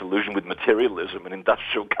 they were disillusioned with materialism and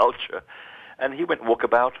industrial culture. And he went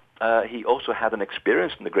walkabout. He also had an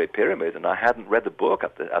experience in the Great Pyramid, and I hadn't read the book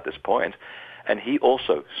at this point. And he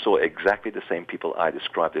also saw exactly the same people I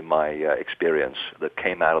described in my experience that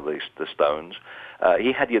came out of the stones.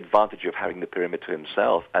 He had the advantage of having the pyramid to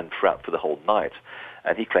himself and for the whole night.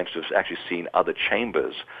 And he claims to have actually seen other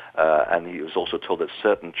chambers. And he was also told that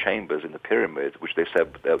certain chambers in the pyramid, which they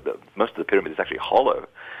said most of the pyramid is actually hollow,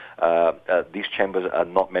 these chambers are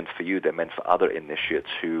not meant for you. They're meant for other initiates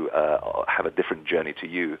who have a different journey to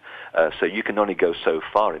you. So you can only go so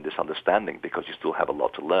far in this understanding because you still have a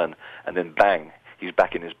lot to learn. And then bang, he's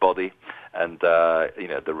back in his body, and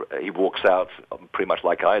he walks out pretty much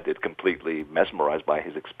like I did, completely mesmerized by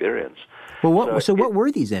his experience. Well, what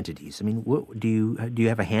were these entities? I mean, do you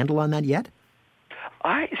have a handle on that yet?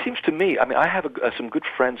 It seems to me, I have some good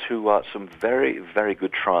friends who are some very, very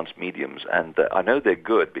good trance mediums, and I know they're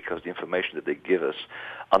good because the information that they give us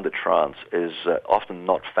under trance is often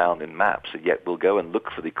not found in maps, and yet we'll go and look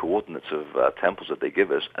for the coordinates of temples that they give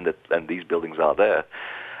us, and these buildings are there.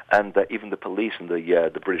 And even the police and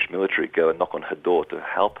the British military go and knock on her door to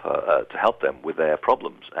help them with their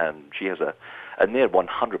problems, and she has a near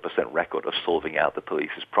 100% record of solving out the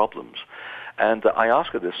police's problems. And I asked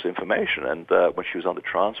her this information, and when she was on the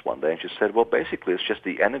trance one day, and she said, well, basically it's just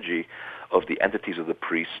the energy of the entities of the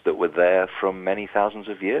priests that were there from many thousands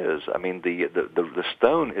of years. I mean, the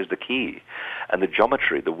stone is the key, and the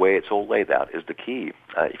geometry, the way it's all laid out, is the key.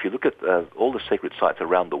 If you look at all the sacred sites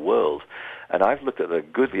around the world, and I've looked at a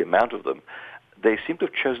goodly amount of them, they seem to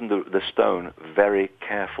have chosen the stone very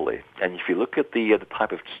carefully. And if you look at the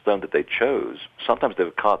type of stone that they chose, sometimes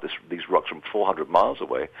they've carved these rocks from 400 miles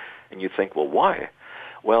away, and you think, well, why?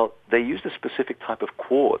 Well, they used a specific type of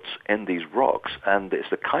quartz in these rocks, and it's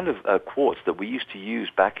the kind of quartz that we used to use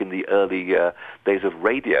back in the early days of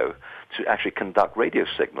radio to actually conduct radio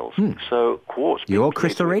signals. So quartz... The old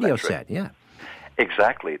crystal radio set, yeah.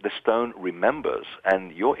 Exactly. The stone remembers,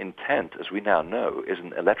 and your intent, as we now know, is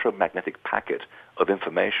an electromagnetic packet of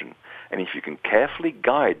information. And if you can carefully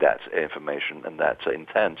guide that information and that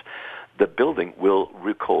intent, the building will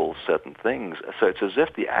recall certain things. So it's as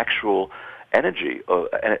if the actual energy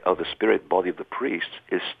of the spirit body of the priest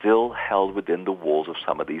is still held within the walls of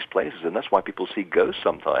some of these places. And that's why people see ghosts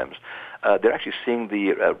sometimes. They're actually seeing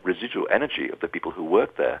the residual energy of the people who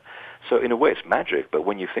work there. So in a way it's magic, but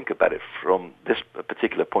when you think about it from this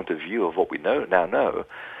particular point of view of what we now know,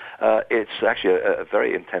 it's actually a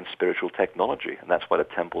very intense spiritual technology. And that's why the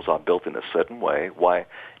temples are built in a certain way, why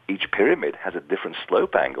each pyramid has a different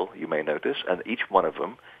slope angle, you may notice, and each one of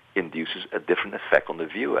them induces a different effect on the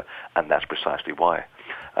viewer, and that's precisely why.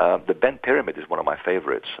 The bent pyramid is one of my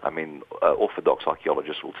favorites. I mean, orthodox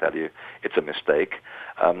archaeologists will tell you it's a mistake.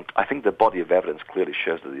 I think the body of evidence clearly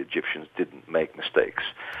shows that the Egyptians didn't make mistakes.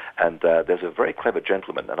 And there's a very clever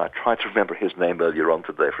gentleman, and I tried to remember his name earlier on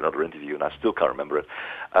today for another interview, and I still can't remember it.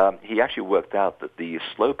 He actually worked out that the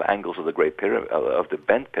slope angles of the Great Pyramid, of the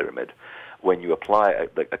bent pyramid, when you apply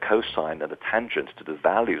a cosine and a tangent to the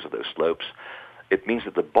values of those slopes, it means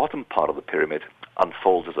that the bottom part of the pyramid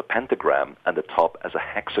unfolds as a pentagram and the top as a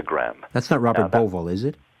hexagram. That's not Robert Bovell, is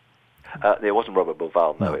it? It wasn't Robert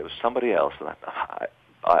Bovell, no. It was somebody else. And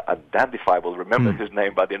I'm damned if I will remember his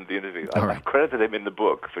name by the end of the interview. I've credited him in the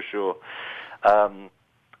book, for sure.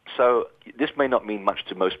 So this may not mean much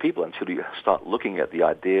to most people until you start looking at the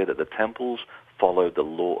idea that the temples follow the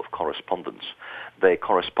law of correspondence. They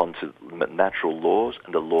correspond to natural laws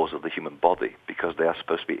and the laws of the human body because they are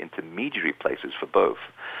supposed to be intermediary places for both.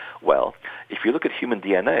 Well, if you look at human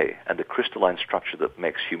DNA and the crystalline structure that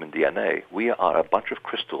makes human DNA, we are a bunch of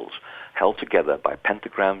crystals held together by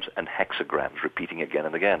pentagrams and hexagrams repeating again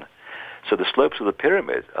and again. So the slopes of the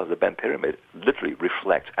pyramid, of the bent pyramid, literally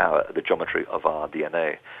reflect the geometry of our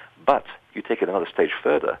DNA. But you take it another stage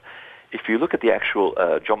further. If you look at the actual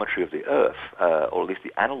geometry of the Earth, or at least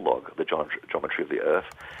the analog of the geometry of the Earth,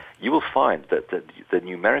 you will find that the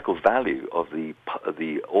numerical value of the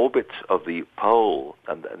orbit of the pole,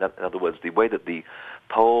 and in other words, the way that the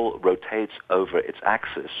pole rotates over its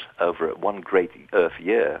axis over one great Earth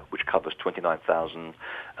year, which covers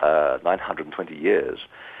 29,920 years,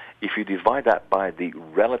 if you divide that by the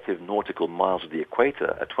relative nautical miles of the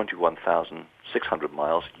equator at 21,600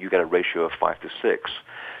 miles, you get a ratio of 5 to 6.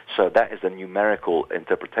 So that is the numerical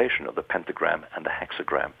interpretation of the pentagram and the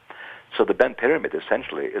hexagram. So the bent pyramid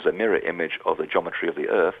essentially is a mirror image of the geometry of the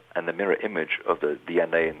Earth and the mirror image of the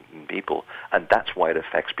DNA in people, and that's why it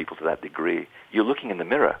affects people to that degree. You're looking in the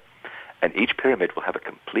mirror, And each pyramid will have a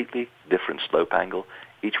completely different slope angle.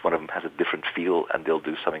 Each one of them has a different feel, and they'll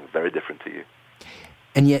do something very different to you.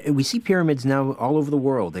 And yet we see pyramids now all over the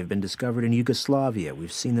world. They've been discovered in Yugoslavia.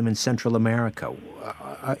 We've seen them in Central America.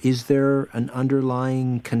 Is there an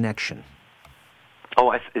underlying connection?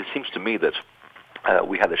 Oh, it seems to me that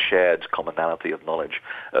we had a shared commonality of knowledge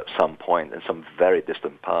at some point in some very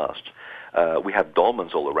distant past. We have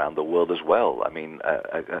dolmens all around the world as well. I mean,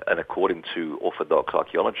 and according to Orthodox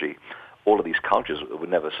archaeology, all of these cultures were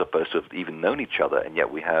never supposed to have even known each other, and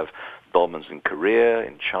yet we have dolmens in Korea,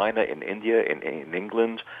 in China, in India, in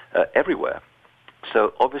England, everywhere.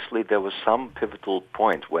 So obviously there was some pivotal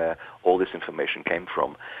point where all this information came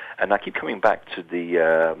from. And I keep coming back to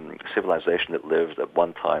the civilization that lived at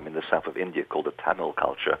one time in the south of India called the Tamil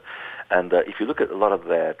culture. And if you look at a lot of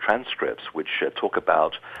their transcripts, which talk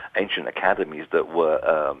about ancient academies that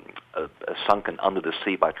were sunken under the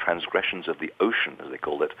sea by transgressions of the ocean, as they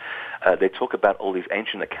called it, they talk about all these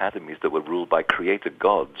ancient academies that were ruled by creator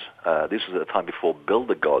gods. This was at a time before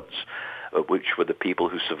builder gods, which were the people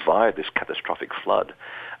who survived this catastrophic flood.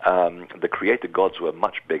 The creator gods were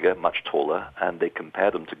much bigger, much taller, and they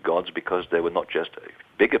compared them to gods because they were not just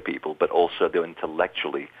bigger people, but also they were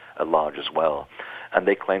intellectually large as well. And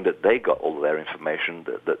they claimed that they got all of their information,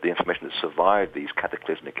 that the information that survived these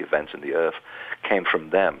cataclysmic events in the earth came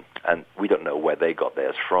from them. And we don't know where they got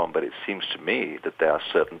theirs from, but it seems to me that there are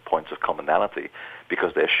certain points of commonality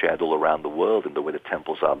because they're shared all around the world in the way the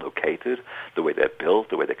temples are located, the way they're built,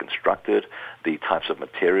 the way they're constructed, the types of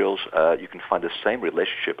materials. You can find the same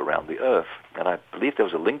relationship around the earth. And I believe there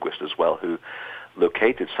was a linguist as well who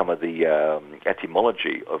located some of the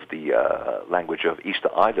etymology of the language of Easter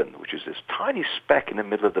Island, which is this tiny speck in the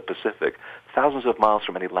middle of the Pacific, thousands of miles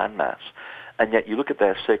from any landmass. And yet you look at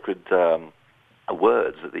their sacred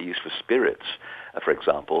words that they use for spirits, for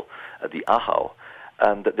example, the ahau,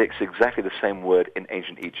 and it's exactly the same word in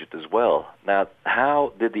ancient Egypt as well. Now,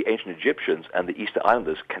 how did the ancient Egyptians and the Easter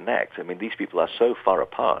Islanders connect? I mean, these people are so far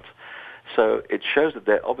apart. So it shows that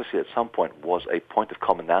there obviously at some point was a point of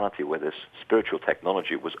commonality where this spiritual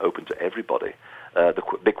technology was open to everybody. The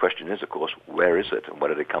big question is, of course, where is it and where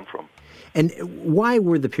did it come from? And why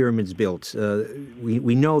were the pyramids built?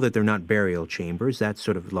 We know that they're not burial chambers. That's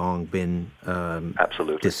sort of long been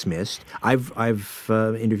absolutely dismissed. I've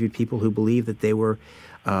interviewed people who believe that they were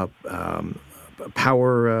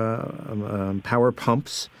power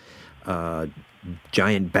pumps,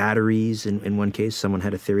 giant batteries. In one case, someone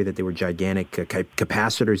had a theory that they were gigantic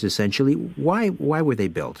capacitors, essentially. Why were they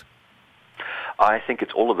built? I think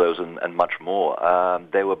it's all of those and much more.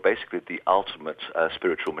 They were basically the ultimate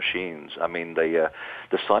spiritual machines. I mean, the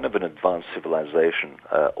sign of an advanced civilization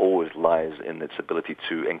always lies in its ability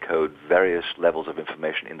to encode various levels of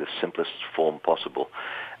information in the simplest form possible.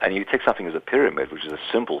 And you take something as a pyramid, which is a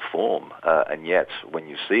simple form, and yet when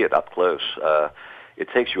you see it up close, it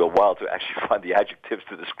takes you a while to actually find the adjectives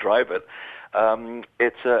to describe it. When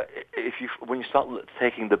you start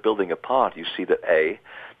taking the building apart, you see that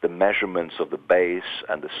the measurements of the base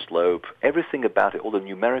and the slope, everything about it, all the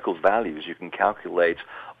numerical values, you can calculate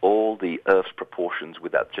all the Earth's proportions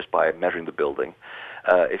just by measuring the building.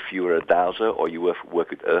 If you were a dowser or you work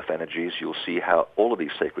with Earth energies, you'll see how all of these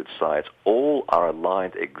sacred sites all are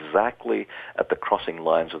aligned exactly at the crossing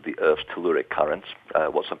lines of the Earth's telluric currents,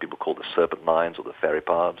 what some people call the serpent lines or the fairy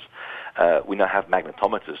paths. We now have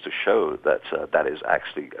magnetometers to show that that is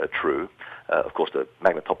actually true. Of course, the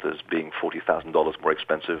magnetometers being $40,000 more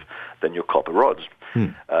expensive than your copper rods.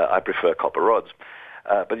 I prefer copper rods,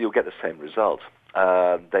 but you'll get the same result.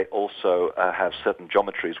 They also have certain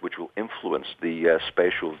geometries which will influence the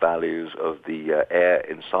spatial values of the air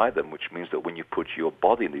inside them, which means that when you put your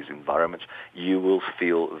body in these environments, you will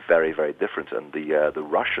feel very, very different. And the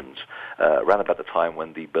Russians, around about the time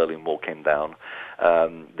when the Berlin Wall came down,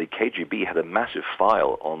 the KGB had a massive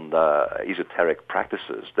file on esoteric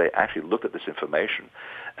practices. They actually looked at this information,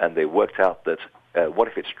 and they worked out that what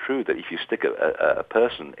if it's true that if you stick a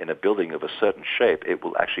person in a building of a certain shape, it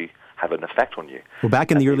will actually have an effect on you. Well,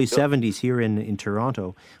 back in the early 70s here in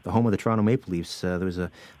Toronto, the home of the Toronto Maple Leafs, there was a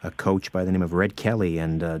coach by the name of Red Kelly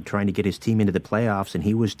and trying to get his team into the playoffs, and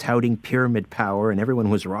he was touting pyramid power, and everyone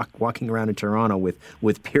was walking around in Toronto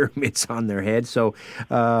with pyramids on their heads. So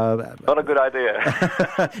not a good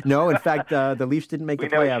idea. No, in fact, the Leafs didn't make the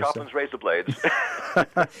playoffs. We know it sharpens razor blades.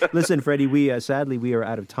 Listen, Freddie, sadly we are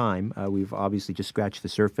out of time. We've obviously just scratched the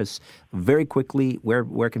surface. Very quickly,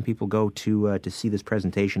 where can people go to see this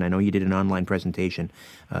presentation? I know you did an online presentation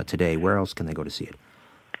today. Where else can they go to see it?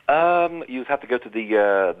 You have to go to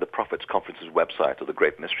the Prophets Conference's website or the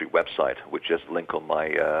Great Mystery website, which is a link on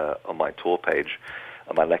my tour page.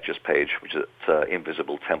 my lectures page, which is at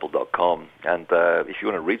invisibletemple.com. And if you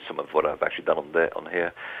want to read some of what I've actually done on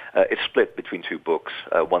here, it's split between two books.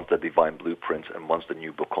 One's the Divine Blueprint, and one's the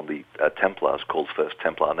new book on the Templars called First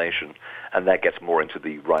Templar Nation. And that gets more into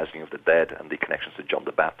the rising of the dead and the connections to John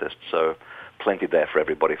the Baptist. So plenty there for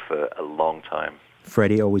everybody for a long time.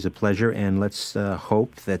 Freddie, always a pleasure, and let's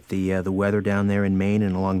hope that the weather down there in Maine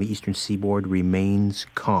and along the eastern seaboard remains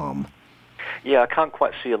calm. Yeah, I can't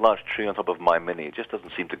quite see a large tree on top of my Mini. It just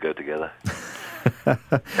doesn't seem to go together.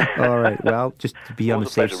 All right, well, just to be on the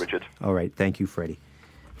safe... Pleasure, Richard. All right, thank you, Freddie.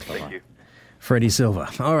 Thank you. Freddy Silva.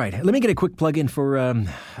 All right, let me get a quick plug-in for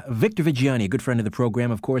Victor Vigiani, a good friend of the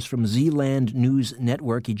program, of course, from Zealand News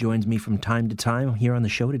Network. He joins me from time to time here on the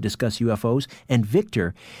show to discuss UFOs. And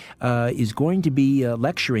Victor is going to be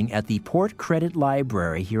lecturing at the Port Credit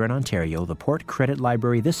Library here in Ontario, the Port Credit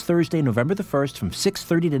Library, this Thursday, November the 1st, from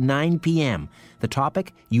 6:30 to 9 p.m. The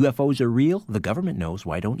topic, UFOs are real? The government knows.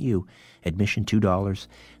 Why don't you? Admission $2.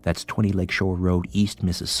 That's 20 Lakeshore Road, East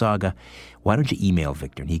Mississauga. Why don't you email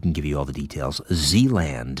Victor, and he can give you all the details.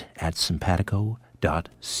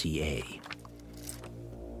 zealand@simpatico.ca.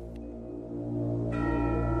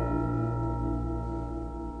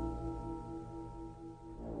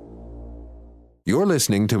 You're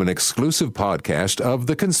listening to an exclusive podcast of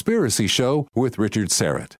The Conspiracy Show with Richard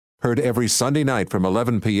Serrett. Heard every Sunday night from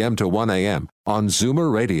 11 p.m. to 1 a.m. on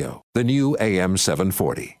Zoomer Radio, the new AM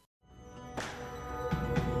 740.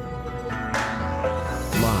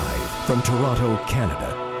 Live from Toronto,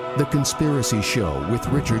 Canada, The Conspiracy Show with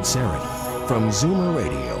Richard Serrett from Zoomer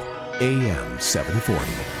Radio, AM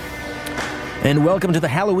 740. And welcome to the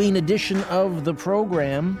Halloween edition of the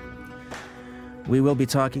program. We will be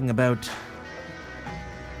talking about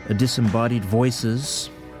disembodied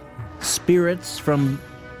voices, spirits from...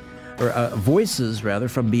 voices, rather,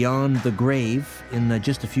 from beyond the grave in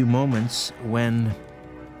just a few moments when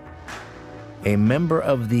a member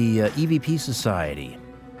of the EVP Society,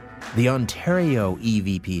 the Ontario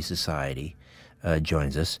EVP Society,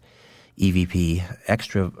 joins us. EVP,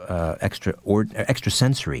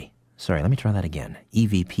 extrasensory. Sorry, let me try that again.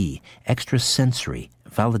 EVP, extrasensory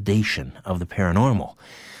validation of the paranormal.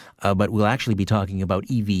 But we'll actually be talking about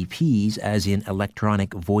EVPs, as in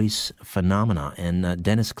electronic voice phenomena. And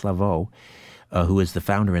Dennis Claveau, who is the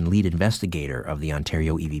founder and lead investigator of the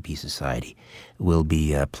Ontario EVP Society, will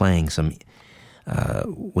be playing some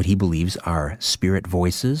what he believes are spirit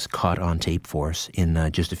voices caught on tape for us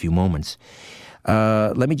in just a few moments.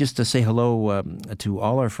 Let me just say hello to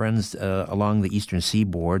all our friends along the eastern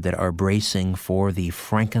seaboard that are bracing for the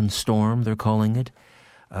Frankenstorm, they're calling it,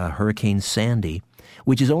 Hurricane Sandy,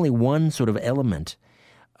 which is only one sort of element.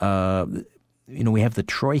 We have the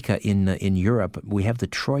troika in Europe. We have the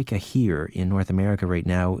troika here in North America right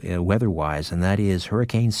now, weather-wise, and that is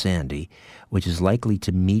Hurricane Sandy, which is likely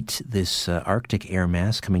to meet this Arctic air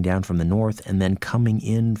mass coming down from the north and then coming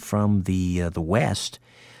in from the west.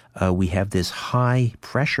 We have this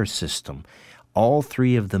high-pressure system, all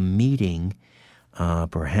three of them meeting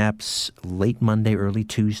perhaps late Monday, early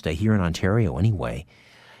Tuesday, here in Ontario anyway,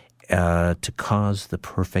 to cause the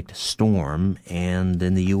perfect storm. And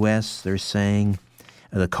in the U.S., they're saying,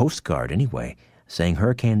 the Coast Guard anyway, saying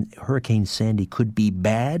Hurricane Sandy could be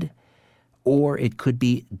bad or it could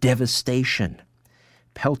be devastation.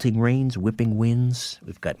 Pelting rains, whipping winds,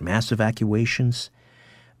 we've got mass evacuations.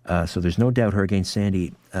 So there's no doubt Hurricane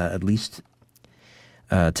Sandy, at least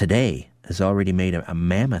today, has already made a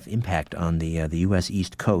mammoth impact on the U.S.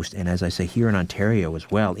 East Coast. And as I say, here in Ontario as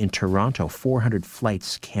well. In Toronto, 400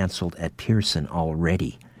 flights canceled at Pearson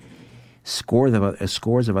already. Scores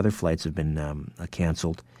of other flights have been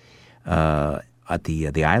canceled at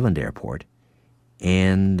the island airport.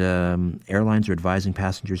 And airlines are advising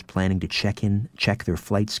passengers planning to check their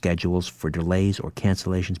flight schedules for delays or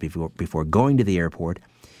cancellations before going to the airport.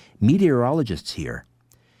 Meteorologists here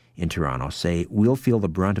in Toronto say we'll feel the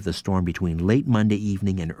brunt of the storm between late Monday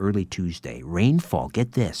evening and early Tuesday. Rainfall,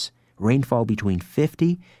 get this, rainfall between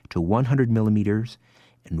 50 to 100 millimeters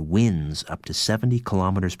and winds up to 70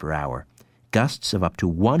 kilometers per hour. Gusts of up to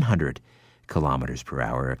 100 kilometers per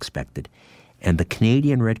hour are expected. And the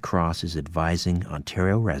Canadian Red Cross is advising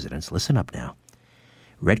Ontario residents, listen up now,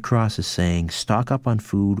 Red Cross is saying stock up on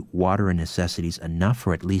food, water, and necessities enough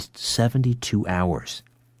for at least 72 hours.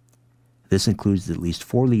 This includes at least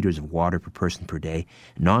 4 liters of water per person per day,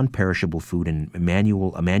 non-perishable food, and a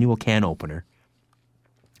manual can opener.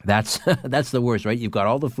 That's the worst, right? You've got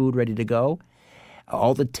all the food ready to go,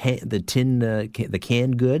 all the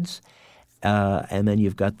canned goods, and then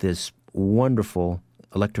you've got this wonderful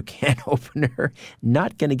electric can opener.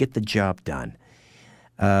 Not going to get the job done.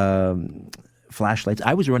 flashlights.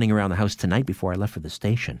 I was running around the house tonight before I left for the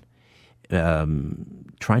station,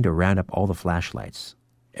 trying to round up all the flashlights.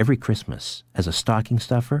 Every Christmas, as a stocking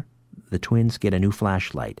stuffer, the twins get a new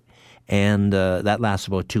flashlight. And that lasts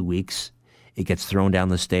about 2 weeks. It gets thrown down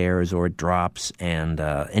the stairs or it drops. And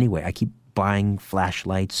anyway, I keep buying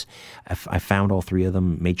flashlights. I found all 3 of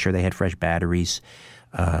them, made sure they had fresh batteries.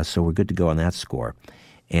 So we're good to go on that score.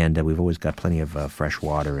 And we've always got plenty of fresh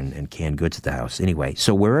water and canned goods at the house. Anyway,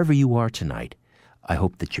 so wherever you are tonight, I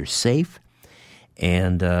hope that you're safe.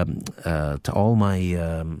 And to all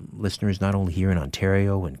my listeners, not only here in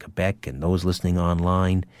Ontario and Quebec and those listening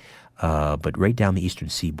online, but right down the eastern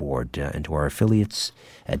seaboard and to our affiliates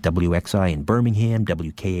at WXI in Birmingham,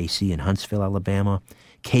 WKAC in Huntsville, Alabama,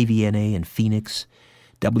 KVNA in Phoenix,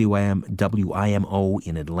 WIMO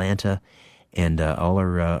in Atlanta, and all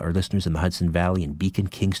our listeners in the Hudson Valley in Beacon,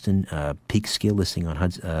 Kingston, Peekskill listening on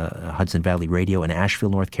Hudson Valley Radio, and Asheville,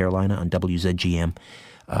 North Carolina on WZGM.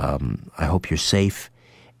 I hope you're safe.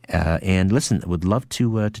 And listen, would love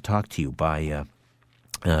to talk to you by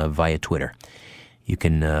via Twitter. You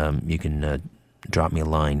can drop me a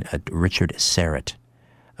line at Richard Syrett.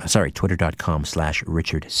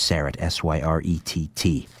 Twitter.com/Richard Syrett,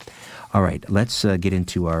 Syrett. All right, let's get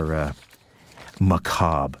into our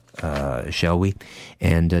macabre, shall we?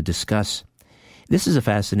 And discuss. This is a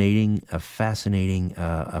fascinating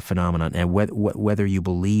phenomenon, and whether you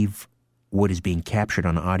believe what is being captured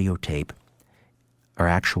on audio tape are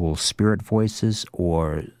actual spirit voices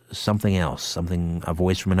or something else, a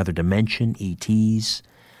voice from another dimension, ETs.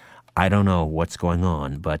 I don't know what's going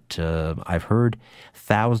on, but I've heard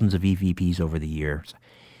thousands of EVPs over the years.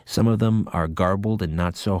 Some of them are garbled and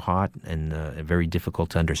not so hot and very difficult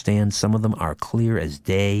to understand. Some of them are clear as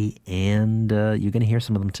day, and you're going to hear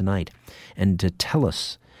some of them tonight. And to tell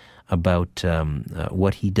us about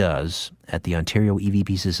what he does at the Ontario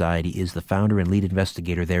EVP Society is the founder and lead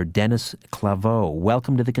investigator there, Dennis Claveau.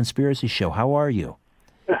 Welcome to The Conspiracy Show. How are you?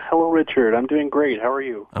 Hello, Richard. I'm doing great. How are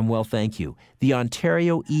you? I'm well, thank you. The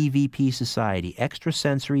Ontario EVP Society,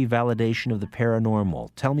 Extrasensory Validation of the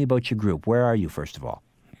Paranormal. Tell me about your group. Where are you, first of all?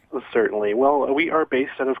 Certainly. Well, we are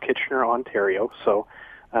based out of Kitchener, Ontario. So,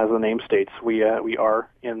 as the name states, we are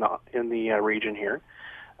in the region here.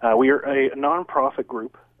 We are a nonprofit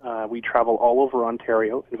group. We travel all over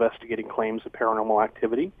Ontario investigating claims of paranormal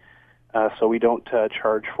activity. So we don't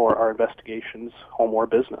charge for our investigations, home or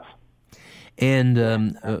business. And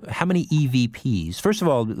how many EVPs? First of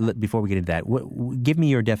all, before we get into that, give me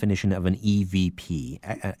your definition of an EVP,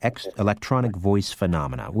 electronic voice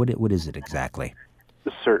phenomena. What is it exactly?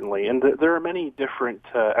 Certainly, and there are many different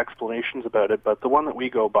explanations about it, but the one that we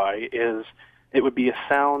go by is it would be a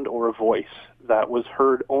sound or a voice that was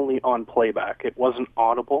heard only on playback. It wasn't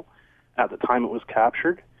audible at the time it was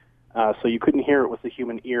captured, so you couldn't hear it with the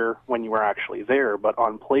human ear when you were actually there, but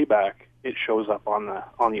on playback, it shows up on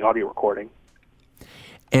the audio recording.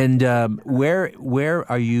 And where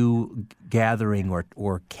are you gathering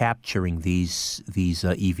or capturing these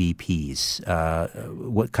EVPs?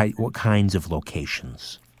 What kinds of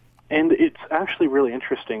locations? And it's actually really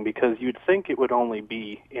interesting because you'd think it would only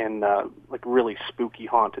be in like really spooky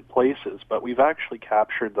haunted places, but we've actually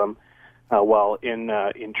captured them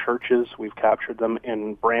in churches. We've captured them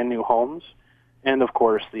in brand new homes, and of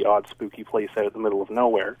course the odd spooky place out in the middle of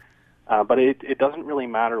nowhere. But it doesn't really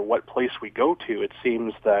matter what place we go to. It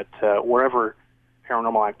seems that wherever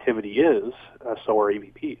paranormal activity is, so are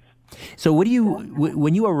EVPs. So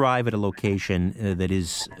when you arrive at a location that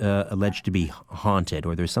is alleged to be haunted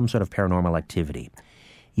or there's some sort of paranormal activity,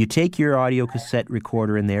 you take your audio cassette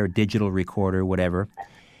recorder in there, digital recorder, whatever,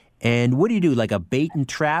 and what do you do, like a bait and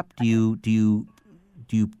trap? Do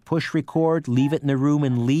you push record, leave it in the room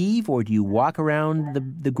and leave, or do you walk around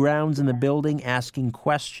the grounds in the building asking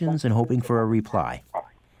questions and hoping for a reply?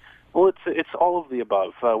 Well, it's all of the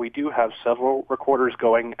above. We do have several recorders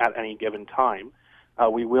going at any given time.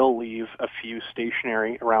 We will leave a few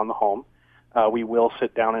stationary around the home. We will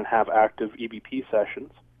sit down and have active EVP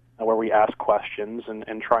sessions where we ask questions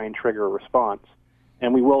and try and trigger a response.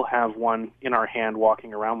 And we will have one in our hand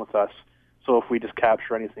walking around with us, so if we just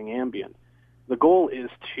capture anything ambient. The goal is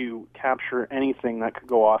to capture anything that could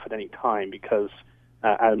go off at any time because,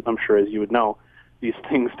 I'm sure as you would know, these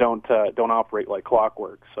things don't operate like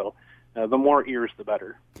clockwork. So the more ears, the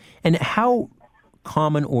better. And how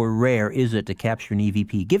common or rare is it to capture an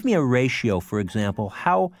EVP? Give me a ratio, for example.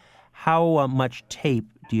 How much tape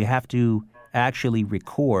do you have to actually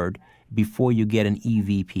record before you get an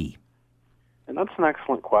EVP? And that's an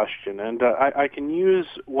excellent question. And I can use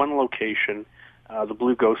one location, the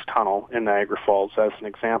Blue Ghost Tunnel in Niagara Falls, as an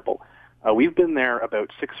example. We've been there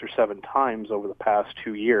about 6 or 7 times over the past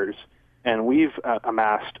 2 years, And we've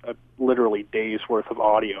amassed literally days' worth of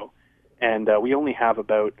audio, and we only have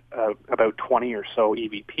about 20 or so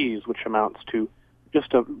EVPs, which amounts to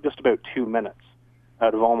just about 2 minutes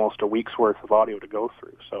out of almost a week's worth of audio to go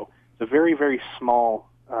through. So it's a very, very small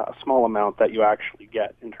amount that you actually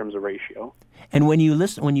get in terms of ratio. And when you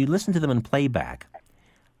listen to them in playback,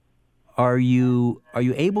 are you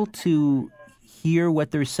able to hear what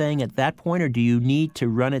they're saying at that point, or do you need to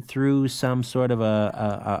run it through some sort of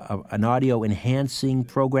an audio enhancing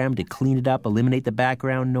program to clean it up, eliminate the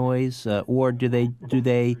background noise, or do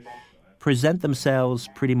they present themselves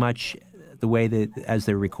pretty much the way as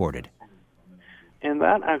they're recorded? And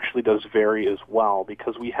that actually does vary as well,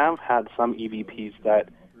 because we have had some EVPs that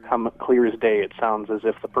come clear as day. It sounds as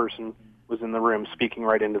if the person was in the room speaking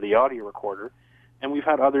right into the audio recorder. And we've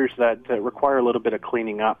had others that require a little bit of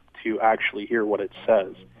cleaning up to actually hear what it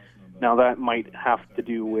says. Now, that might have to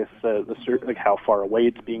do with like how far away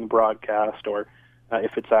it's being broadcast, or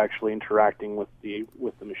if it's actually interacting with the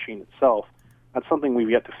machine itself. That's something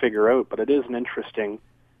we've yet to figure out, but it is an interesting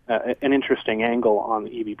angle on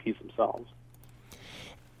the EVPs themselves.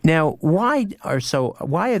 Now, why are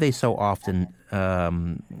they so often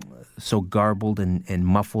so garbled and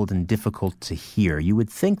muffled and difficult to hear? You would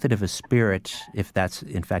think that if a spirit, if that's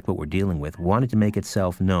in fact what we're dealing with, wanted to make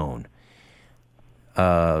itself known,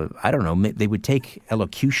 I don't know, they would take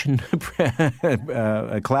elocution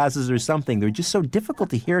classes or something. They're just so difficult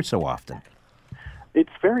to hear so often. It's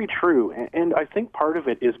very true, and I think part of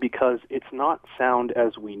it is because it's not sound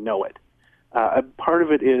as we know it. Part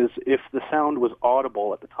of it is if the sound was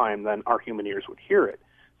audible at the time, then our human ears would hear it.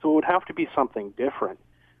 So it would have to be something different.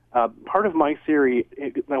 Part of my theory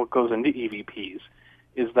that goes into EVPs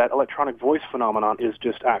is that electronic voice phenomenon is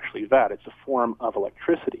just actually that. It's a form of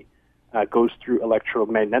electricity. It goes through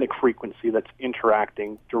electromagnetic frequency that's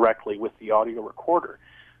interacting directly with the audio recorder.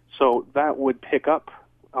 So that would pick up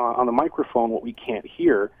on the microphone what we can't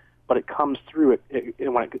hear, but it comes through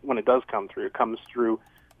when it does come through, it comes through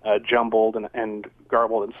jumbled and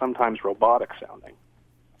garbled and sometimes robotic sounding.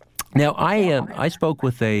 Now, I spoke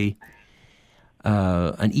with an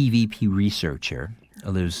EVP researcher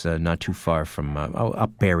who lives not too far from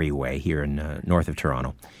up Barrie Way here in north of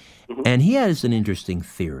Toronto, and he has an interesting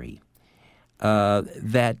theory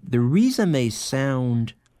that the reason they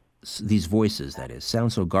sound, these voices, that is,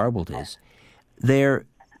 sound so garbled is they're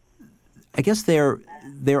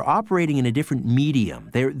operating in a different medium.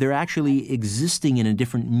 They're actually existing in a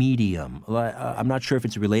different medium. I'm not sure if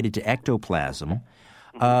it's related to ectoplasm,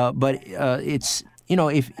 but it's,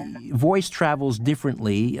 if voice travels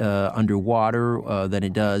differently underwater than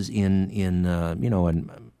it does in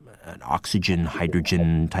an oxygen,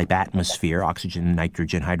 hydrogen type atmosphere, oxygen,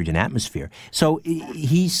 nitrogen, hydrogen atmosphere. So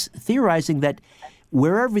he's theorizing that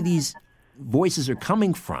wherever these voices are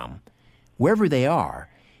coming from, wherever they are,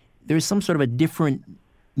 there's some sort of a different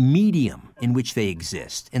medium in which they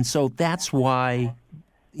exist. And so that's why,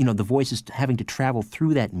 the voice is having to travel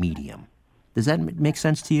through that medium. Does that make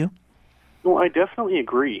sense to you? Well, I definitely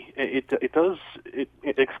agree. It does. It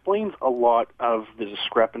explains a lot of the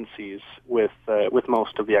discrepancies with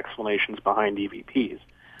most of the explanations behind EVPs.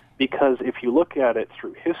 Because if you look at it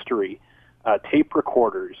through history, tape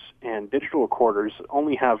recorders and digital recorders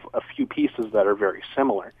only have a few pieces that are very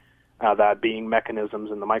similar. That being mechanisms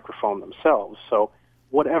in the microphone themselves. So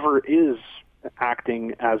whatever is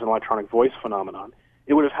acting as an electronic voice phenomenon,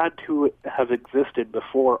 it would have had to have existed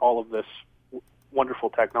before all of this wonderful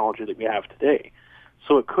technology that we have today.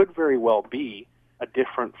 So it could very well be a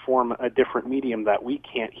different form, a different medium that we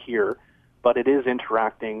can't hear, but it is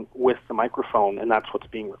interacting with the microphone, and that's what's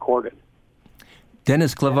being recorded.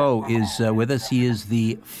 Dennis Claveau is with us. He is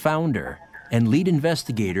the founder and lead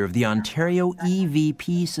investigator of the Ontario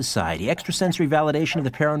EVP Society, extrasensory validation of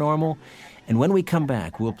the paranormal. And when we come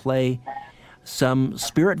back, we'll play some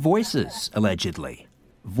spirit voices, allegedly.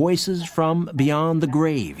 Voices from beyond the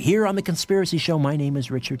grave. Here on The Conspiracy Show, my name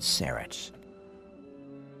is Richard Serrett.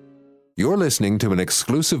 You're listening to an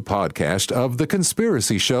exclusive podcast of The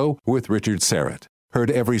Conspiracy Show with Richard Serrett.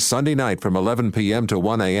 Heard every Sunday night from 11 p.m. to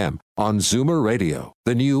 1 a.m. on Zoomer Radio,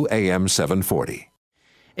 the new AM 740.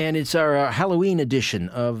 And it's our Halloween edition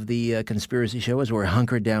of the Conspiracy Show as we're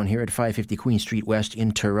hunkered down here at 550 Queen Street West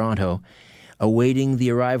in Toronto, awaiting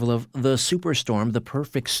the arrival of the superstorm, the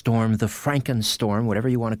perfect storm, the Frankenstorm, whatever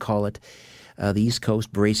you want to call it. The East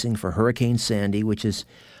Coast bracing for Hurricane Sandy, which is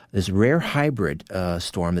this rare hybrid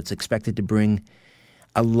storm that's expected to bring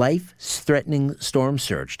a life-threatening storm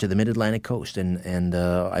surge to the Mid-Atlantic coast. And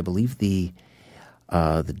I believe the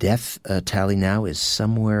The death tally now is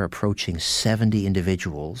somewhere approaching 70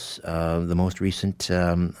 individuals, the most recent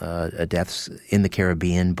deaths in the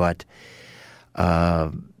Caribbean, but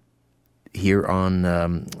here on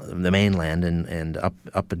the mainland and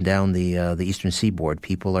up and down the eastern seaboard,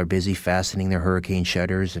 people are busy fastening their hurricane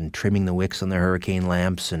shutters and trimming the wicks on their hurricane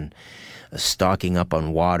lamps and stocking up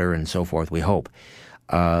on water and so forth, we hope.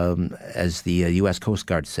 As the U.S. Coast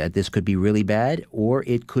Guard said, this could be really bad or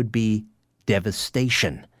it could be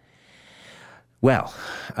devastation. Well,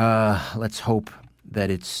 let's hope that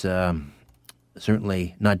it's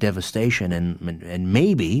certainly not devastation, and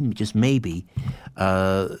maybe, just maybe,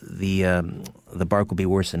 the bark will be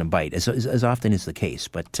worse than a bite, as often is the case.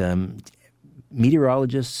 But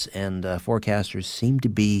meteorologists and forecasters seem to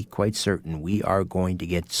be quite certain we are going to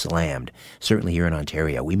get slammed. Certainly here in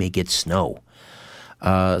Ontario, we may get snow.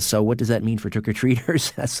 So what does that mean for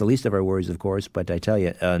trick-or-treaters? That's the least of our worries, of course. But I tell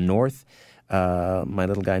you, North, my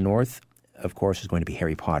little guy North, of course, is going to be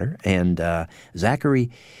Harry Potter. And Zachary,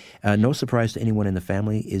 no surprise to anyone in the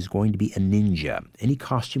family, is going to be a ninja. Any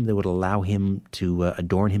costume that would allow him to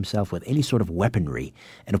adorn himself with any sort of weaponry.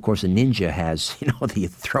 And, of course, a ninja has, the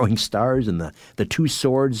throwing stars and the two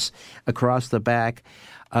swords across the back.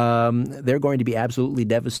 They're going to be absolutely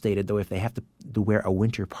devastated, though, if they have to wear a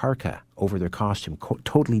winter parka over their costume,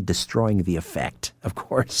 totally destroying the effect, of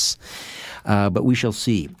course. But we shall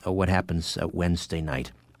see what happens Wednesday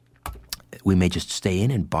night. We may just stay in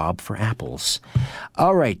and bob for apples.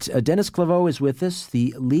 All right, Dennis Claveau is with us,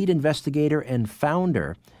 the lead investigator and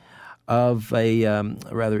founder of a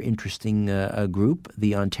rather interesting group,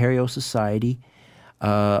 the Ontario Society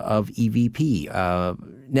of EVP.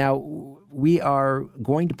 Now, we are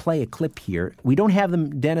going to play a clip here. We don't have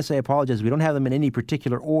them, Dennis, I apologize, we don't have them in any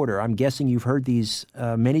particular order. I'm guessing you've heard these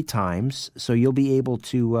many times, so you'll be able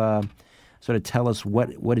to sort of tell us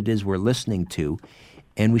what it is we're listening to.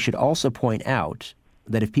 And we should also point out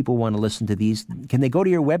that if people want to listen to these, can they go to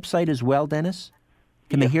your website as well, Dennis?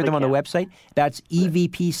 Can they hear them on the website? That's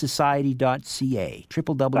evpsociety.ca,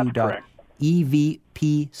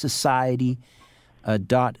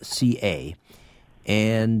 www.evpsociety.ca.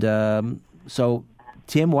 And so,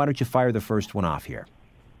 Tim, why don't you fire the first one off here?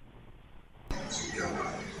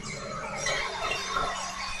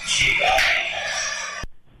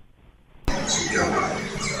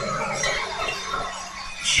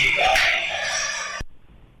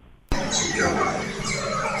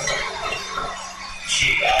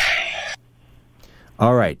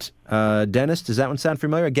 All right. Dennis, does that one sound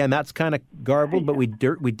familiar? Again, that's kind of garbled, but we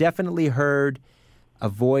definitely heard a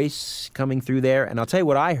voice coming through there. And I'll tell you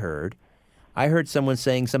what I heard. I heard someone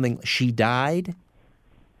saying something, she died?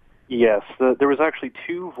 Yes. There was actually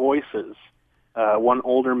two voices, one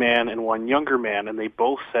older man and one younger man, and they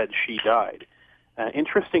both said she died.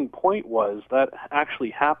 Interesting point was that actually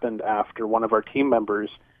happened after one of our team members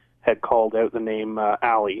had called out the name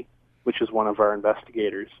Allie, which is one of our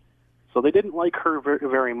investigators. So they didn't like her very,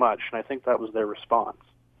 very much, and I think that was their response.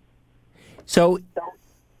 So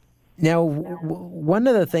now, one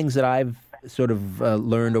of the things that I've sort of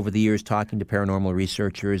learned over the years talking to paranormal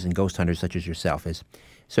researchers and ghost hunters such as yourself is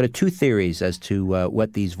sort of two theories as to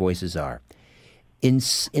what these voices are. In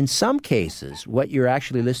some cases, what you're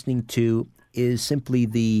actually listening to is simply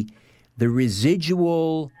the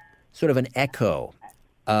residual sort of an echo.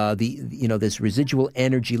 This residual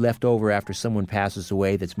energy left over after someone passes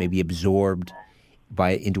away that's maybe absorbed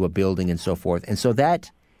into a building and so forth. And so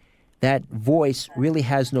that voice really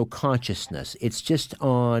has no consciousness. It's just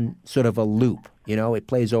on sort of a loop, it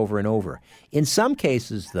plays over and over. In some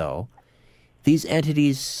cases, though, these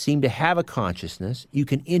entities seem to have a consciousness. You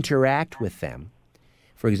can interact with them.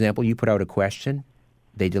 For example, you put out a question,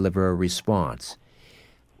 they deliver a response.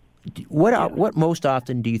 What most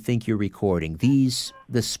often do you think you're recording? This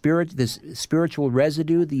spiritual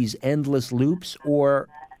residue, these endless loops, or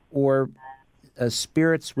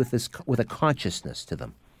spirits with a consciousness to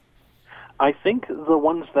them? I think the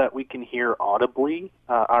ones that we can hear audibly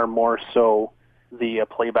are more so the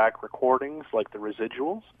playback recordings, like the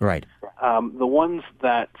residuals. Right. The ones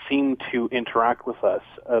that seem to interact with us,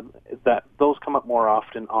 those come up more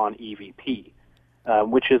often on EVP.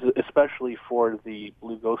 Which is especially for the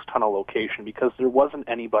Blue Ghost Tunnel location, because there wasn't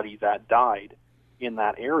anybody that died in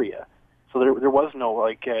that area. So there was no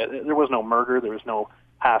there was no murder, there was no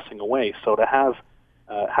passing away. So to have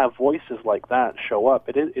voices like that show up,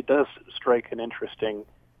 it does strike an interesting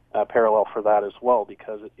parallel for that as well,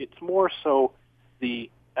 because it's more so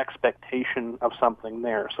the expectation of something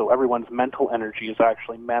there. So everyone's mental energy is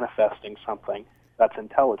actually manifesting something that's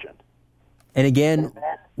intelligent. And again,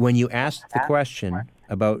 when you asked the question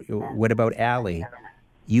about what about Allie,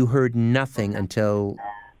 You heard nothing until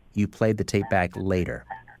you played the tape back later.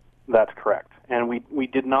 That's correct. And we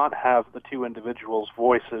did not have the two individuals'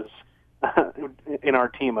 voices in our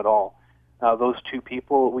team at all. Those two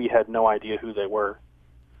people, we had no idea who they were.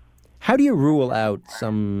 How do you rule out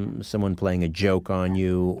someone playing a joke on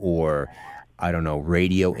you or, I don't know,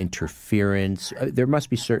 radio interference? There must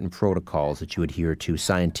be certain protocols that you adhere to,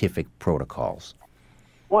 scientific protocols.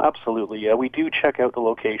 Well, absolutely. We do check out the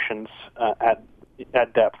locations at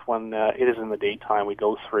depth when it is in the daytime. We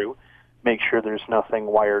go through, make sure there's nothing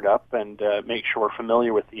wired up, and make sure we're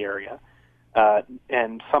familiar with the area.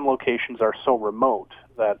 And some locations are so remote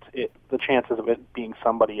that the chances of it being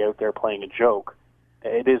somebody out there playing a joke,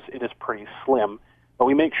 it is pretty slim. But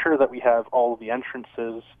we make sure that we have all of the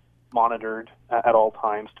entrances monitored at all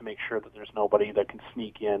times to make sure that there's nobody that can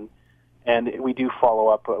sneak in. And we do follow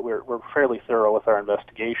up. We're fairly thorough with our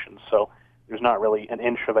investigations, so there's not really an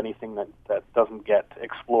inch of anything that doesn't get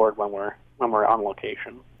explored when we're on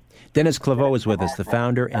location. Dennis Claveau is with us, the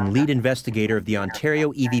founder and lead investigator of the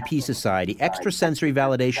Ontario EVP Society, Extrasensory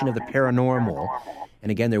Validation of the Paranormal.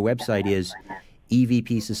 And again, their website is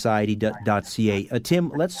evpsociety.ca.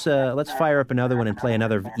 Tim, let's fire up another one and play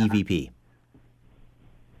another EVP.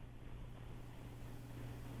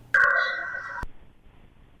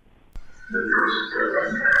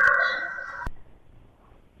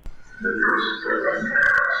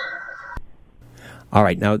 All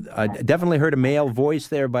right, now, I definitely heard a male voice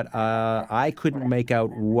there, but I couldn't make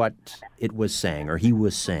out what it was saying, or he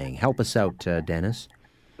was saying. Help us out, Dennis.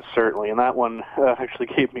 Certainly, and that one actually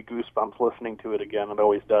gave me goosebumps listening to it again. It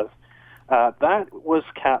always does. That was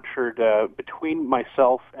captured between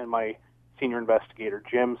myself and my senior investigator,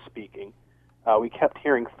 Jim, speaking. We kept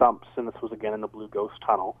hearing thumps, and this was again in the Blue Ghost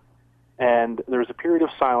Tunnel. And there was a period of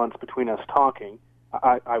silence between us talking.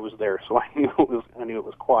 I was there, so I knew it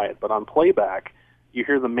was quiet. But on playback, you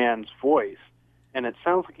hear the man's voice, and it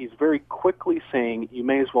sounds like he's very quickly saying, "You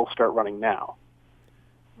may as well start running now."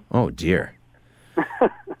 Oh dear.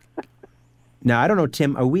 Now I don't know,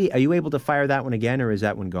 Tim. Are you able to fire that one again, or is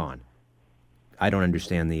that one gone? I don't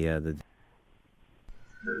understand the.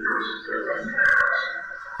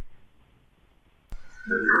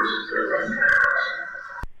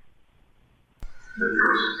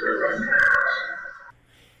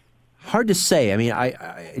 Hard to say. I mean,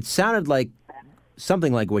 it sounded like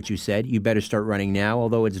something like what you said. You better start running now,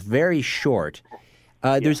 although it's very short.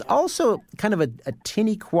 There's also kind of a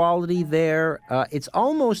tinny quality there. It's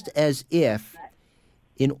almost as if,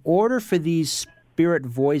 in order for these spirit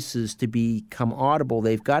voices to become audible,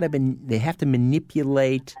 they have to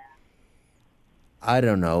manipulate, I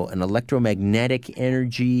don't know, an electromagnetic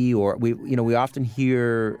energy, or we often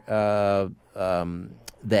hear that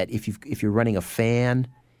if you're running a fan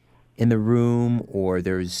in the room, or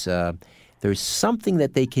there's something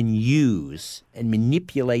that they can use and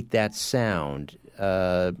manipulate that sound.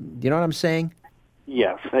 Do you know what I'm saying?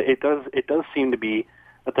 Yes, it does. It does seem to be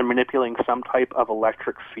that they're manipulating some type of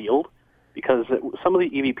electric field, because some of the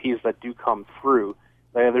EVPs that do come through,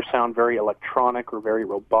 they either sound very electronic or very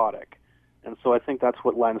robotic. And so I think that's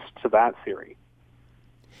what lends to that theory.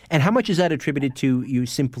 And how much is that attributed to you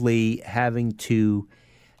simply having to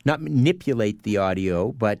not manipulate the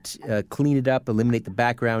audio, but clean it up, eliminate the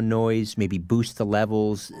background noise, maybe boost the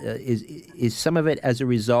levels? Is some of it as a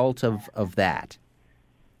result of that?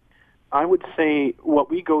 I would say what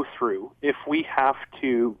we go through, if we have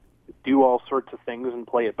to do all sorts of things and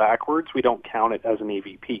play it backwards, we don't count it as an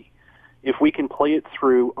EVP. If we can play it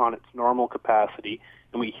through on its normal capacity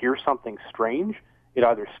and we hear something strange, it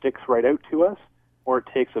either sticks right out to us or it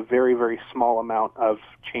takes a very, very small amount of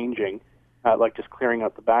changing, like just clearing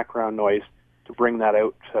out the background noise, to bring that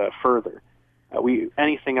out further.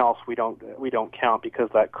 Anything else we don't count, because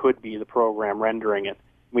that could be the program rendering it.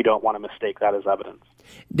 We don't want to mistake that as evidence.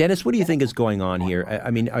 Dennis, what do you think is going on here?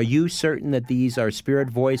 I mean, are you certain that these are spirit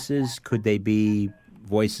voices? Could they be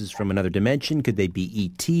voices from another dimension? Could they be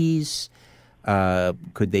ETs?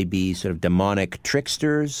 Could they be sort of demonic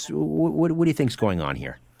tricksters? What do you think is going on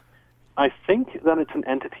here? I think that it's an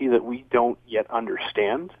entity that we don't yet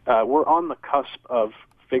understand. We're on the cusp of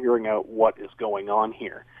figuring out what is going on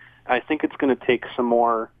here. I think it's going to take some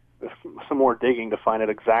more digging to find out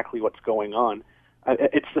exactly what's going on.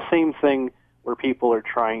 It's the same thing where people are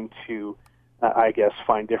trying to,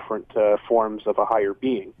 find different forms of a higher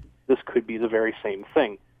being. This could be the very same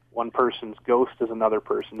thing. One person's ghost is another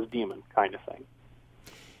person's demon, kind of thing.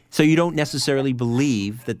 So you don't necessarily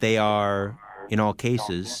believe that they are, in all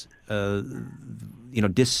cases,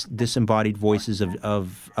 disembodied voices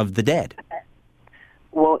of the dead?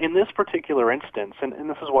 Well, in this particular instance, and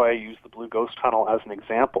this is why I use the Blue Ghost Tunnel as an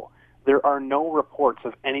example, there are no reports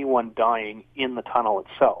of anyone dying in the tunnel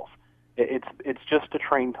itself. It's just a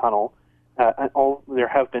train tunnel. There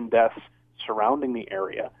have been deaths surrounding the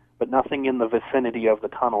area, but nothing in the vicinity of the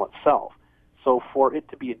tunnel itself. So for it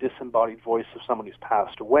to be a disembodied voice of someone who's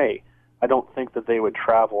passed away, I don't think that they would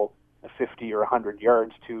travel 50 or 100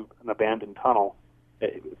 yards to an abandoned tunnel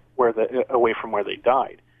away from where they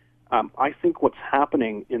died. I think what's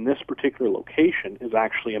happening in this particular location is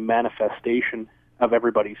actually a manifestation of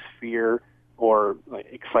everybody's fear or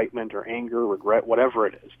excitement or anger, regret, whatever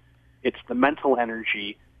it is. It's the mental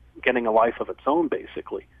energy getting a life of its own,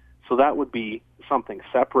 basically. So that would be something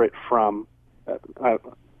separate from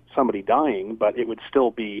somebody dying, but it would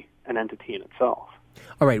still be an entity in itself.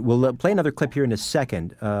 All right, we'll play another clip here in a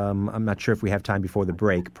second. I'm not sure if we have time before the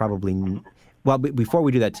break. Probably. Well, before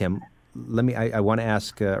we do that, Tim, let me. I want to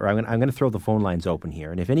ask, or I'm going to throw the phone lines open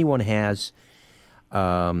here, and if anyone has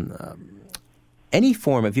any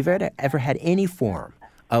form, if you've ever had any form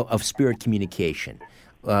of spirit communication,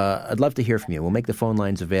 I'd love to hear from you. We'll make the phone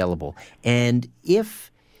lines available, and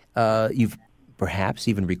if you've perhaps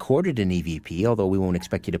even recorded an EVP, although we won't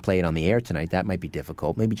expect you to play it on the air tonight. That might be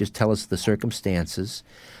difficult. Maybe just tell us the circumstances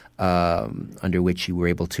under which you were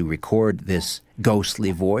able to record this ghostly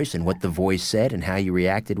voice and what the voice said and how you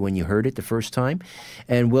reacted when you heard it the first time.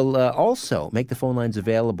 And we'll also make the phone lines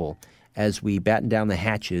available as we batten down the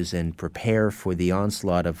hatches and prepare for the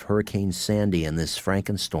onslaught of Hurricane Sandy and this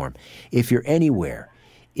Frankenstorm. If you're anywhere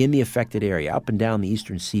in the affected area, up and down the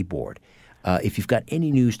eastern seaboard, if you've got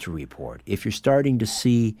any news to report, if you're starting to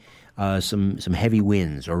see some heavy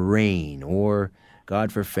winds or rain or,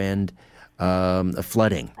 God forfend,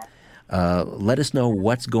 flooding, let us know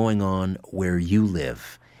what's going on where you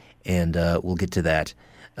live, and we'll get to that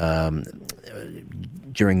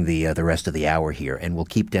during the rest of the hour here, and we'll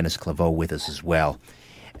keep Dennis Claveau with us as well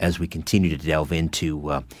as we continue to delve into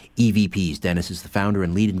EVPs. Dennis is the founder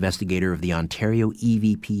and lead investigator of the Ontario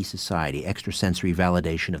EVP Society, Extrasensory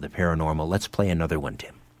Validation of the Paranormal. Let's play another one,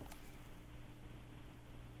 Tim.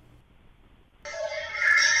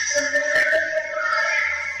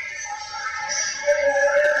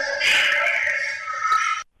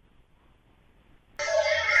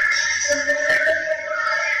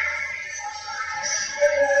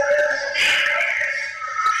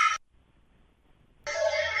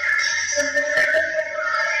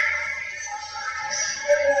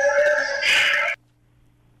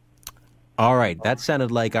 All right, that sounded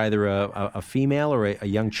like either a female or a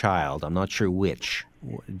young child. I'm not sure which.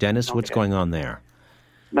 Dennis, what's going on there?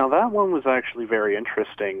 Now, that one was actually very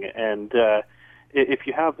interesting, and if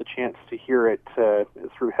you have the chance to hear it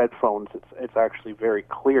through headphones, it's actually very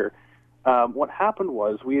clear. What happened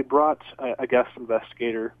was we had brought a guest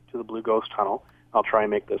investigator to the Blue Ghost Tunnel. I'll try and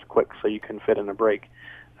make this quick so you can fit in a break.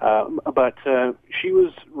 But she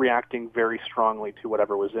was reacting very strongly to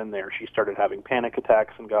whatever was in there. She started having panic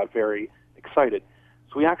attacks and got very excited.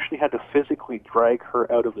 So we actually had to physically drag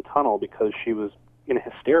her out of the tunnel because she was in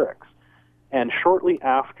hysterics. And shortly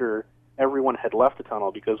after everyone had left the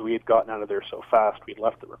tunnel, because we had gotten out of there so fast, we'd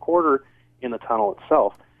left the recorder in the tunnel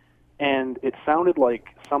itself, and it sounded like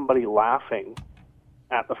somebody laughing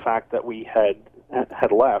at the fact that we had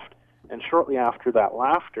left. And shortly after that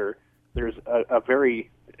laughter, there's a very,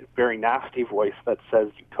 very nasty voice that says,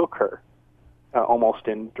 "You took her," almost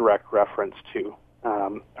in direct reference to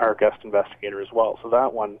our guest investigator as well. So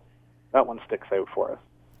that one sticks out for us.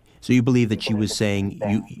 So you believe that she was saying,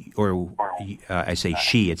 I say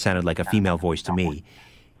she, it sounded like a female voice to me.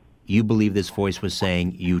 You believe this voice was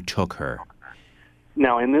saying, "You took her."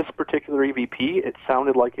 Now, in this particular EVP, it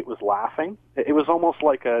sounded like it was laughing. It was almost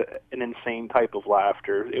like an insane type of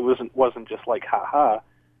laughter. It wasn't just like, ha-ha.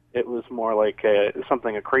 It was more like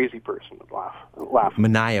something a crazy person would laugh.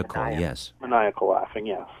 Maniacal, yes. Maniacal laughing,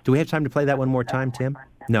 yes. Do we have time to play that one more time, Tim?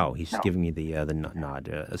 No, he's giving me the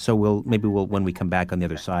nod. So we'll when we come back on the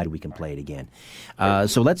other side, we can play it again.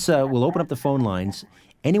 So we'll open up the phone lines.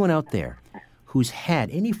 Anyone out there who's had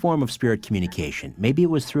any form of spirit communication, maybe it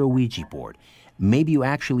was through a Ouija board, maybe you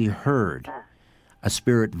actually heard a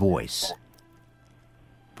spirit voice.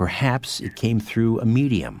 Perhaps it came through a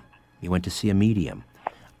medium. You went to see a medium.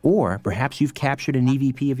 Or perhaps you've captured an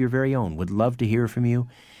EVP of your very own. Would love to hear from you.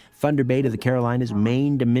 Thunder Bay to the Carolinas,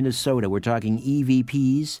 Maine to Minnesota. We're talking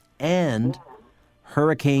EVPs and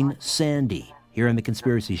Hurricane Sandy here on The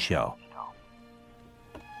Conspiracy Show.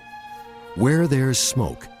 Where there's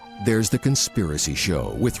smoke, there's The Conspiracy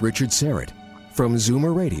Show with Richard Serrett from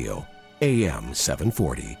Zoomer Radio, AM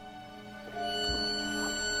 740.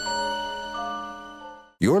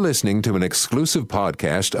 You're listening to an exclusive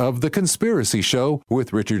podcast of The Conspiracy Show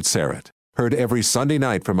with Richard Serrett. Heard every Sunday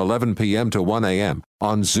night from 11 p.m. to 1 a.m.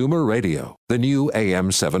 on Zoomer Radio, the new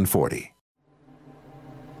AM 740.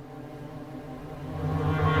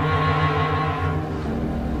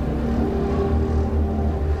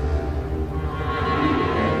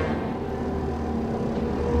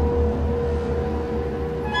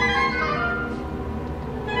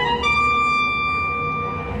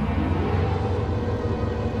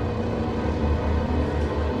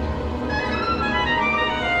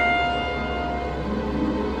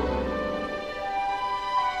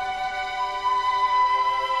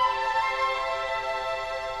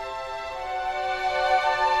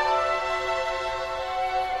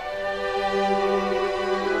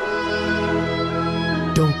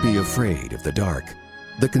 Don't be afraid of the dark.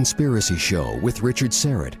 The Conspiracy Show with Richard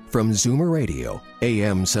Serrett from Zoomer Radio,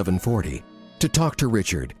 AM 740. To talk to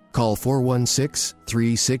Richard, call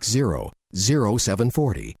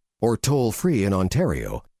 416-360-0740 or toll free in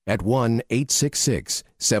Ontario at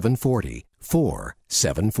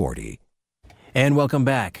 1-866-740-4740. And welcome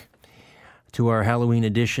back to our Halloween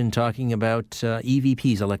edition talking about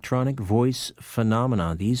EVPs, electronic voice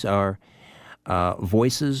phenomena. These are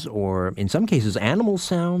voices, or in some cases animal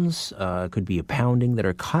sounds, could be a pounding, that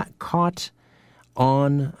are caught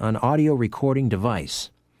on an audio recording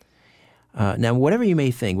device. Now, whatever you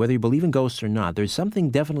may think, whether you believe in ghosts or not, there's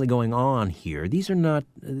something definitely going on here. These are not,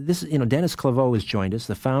 Dennis Claveau has joined us,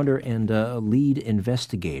 the founder and lead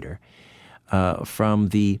investigator from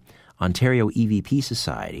the Ontario EVP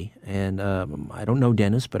Society. And I don't know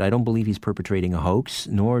Dennis, but I don't believe he's perpetrating a hoax,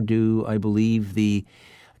 nor do I believe the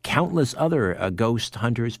countless other ghost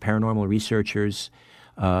hunters, paranormal researchers,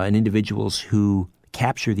 and individuals who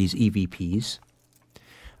capture these EVPs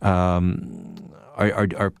are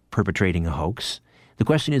perpetrating a hoax. The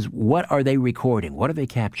question is, what are they recording? What are they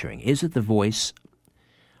capturing? Is it the voice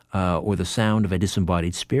or the sound of a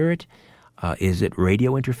disembodied spirit? Is it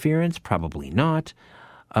radio interference? Probably not.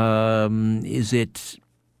 Is it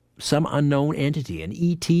some unknown entity, an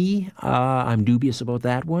ET? I'm dubious about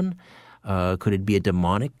that one. Could it be a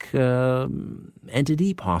demonic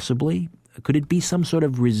entity? Possibly. Could it be some sort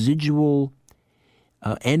of residual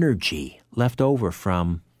energy left over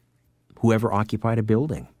from whoever occupied a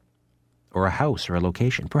building or a house or a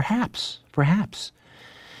location? Perhaps.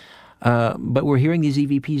 But we're hearing these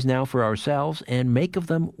EVPs now for ourselves, and make of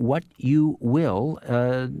them what you will.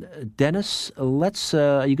 Dennis,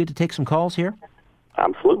 are you good to take some calls here?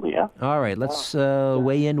 Absolutely, yeah. All right, let's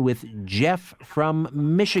weigh in with Jeff from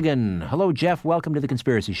Michigan. Hello, Jeff. Welcome to the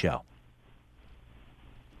Conspiracy Show.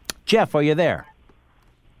 Jeff, are you there?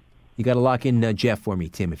 You got to lock in Jeff for me,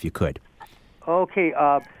 Tim, if you could. Okay.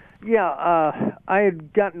 I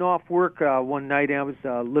had gotten off work one night. I was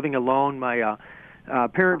living alone. My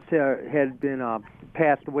parents had been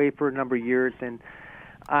passed away for a number of years, and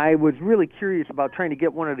I was really curious about trying to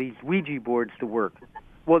get one of these Ouija boards to work.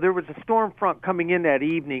 Well, there was a storm front coming in that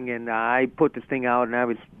evening, and I put this thing out, and I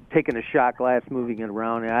was taking a shot glass, moving it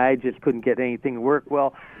around, and I just couldn't get anything to work.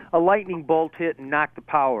 Well, a lightning bolt hit and knocked the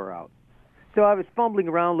power out. So I was fumbling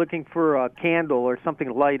around looking for a candle or something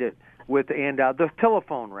to light it with, and the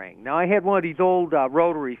telephone rang. Now, I had one of these old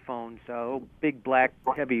rotary phones, big, black,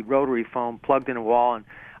 heavy rotary phone plugged in a wall, and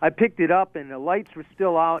I picked it up, and the lights were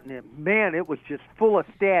still out, and it was just full of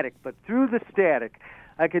static. But through the static,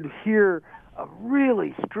 I could hear a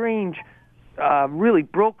really strange, really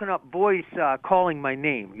broken up voice calling my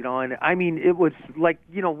name, and I mean, it was like,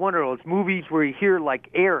 one of those movies where you hear like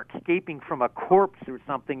air escaping from a corpse or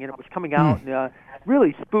something, and it was coming out, and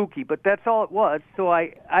really spooky, but that's all it was. So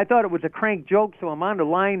I thought it was a crank joke, so I'm on the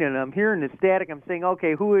line, and I'm hearing the static. I'm saying,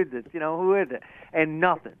 okay, who is this? Who is it? And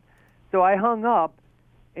nothing. So I hung up,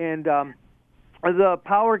 and the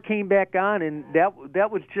power came back on, and that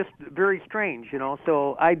was just very strange,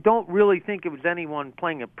 So I don't really think it was anyone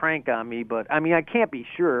playing a prank on me, but I mean, I can't be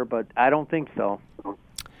sure, but I don't think so.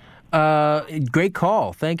 Great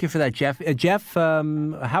call. Thank you for that, Jeff. Jeff,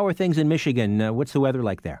 how are things in Michigan? What's the weather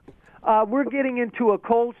like there? We're getting into a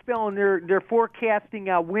cold spell, and they're forecasting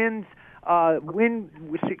winds.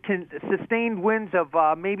 Sustained winds of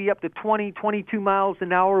maybe up to 20, 22 miles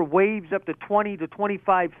an hour, waves up to 20 to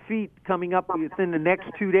 25 feet coming up within the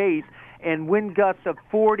next 2 days, and wind gusts of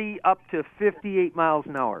 40 up to 58 miles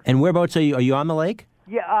an hour. And whereabouts are you? Are you on the lake?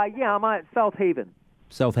 Yeah, I'm at South Haven.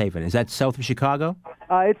 South Haven. Is that south of Chicago?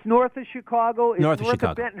 It's north of Chicago. It's north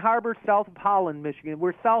of Benton Harbor, south of Holland, Michigan.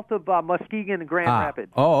 We're south of Muskegon and Grand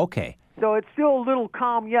Rapids. Oh, okay. So it's still a little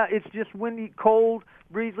calm. Yeah, it's just windy, cold,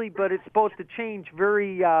 breezy, but it's supposed to change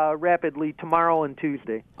very rapidly tomorrow and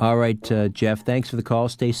Tuesday. All right, Jeff, thanks for the call.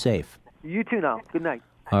 Stay safe. You too now. Good night.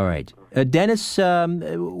 All right. Dennis,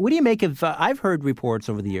 what do you make of, I've heard reports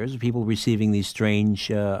over the years of people receiving these strange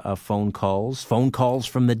phone calls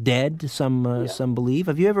from the dead, some believe.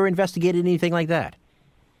 Have you ever investigated anything like that?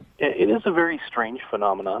 It is a very strange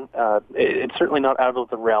phenomenon. It's certainly not out of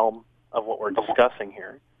the realm of what we're discussing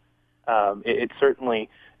here. It certainly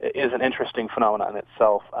is an interesting phenomenon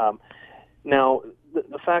itself. Now,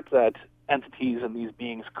 the fact that entities and these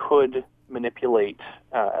beings could manipulate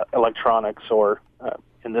electronics or,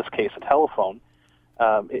 in this case, a telephone,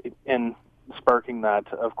 and sparking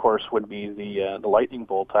that, of course, would be the lightning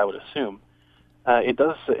bolt, I would assume. It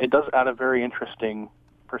does add a very interesting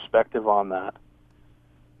perspective on that.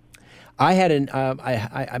 I had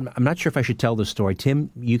I'm not sure if I should tell this story.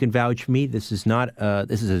 Tim, you can vouch for me. This is not.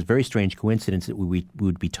 This is a very strange coincidence that we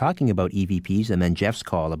would be talking about EVPs, and then Jeff's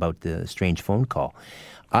call about the strange phone call.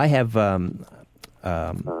 I have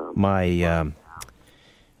my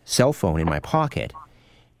cell phone in my pocket,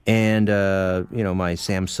 and my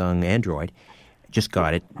Samsung Android. Just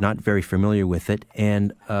got it. Not very familiar with it,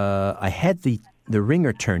 and I had the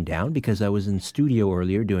ringer turned down because I was in studio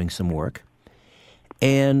earlier doing some work.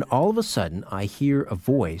 And all of a sudden, I hear a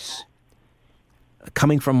voice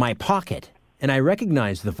coming from my pocket, and I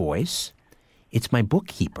recognize the voice. It's my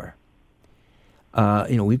bookkeeper.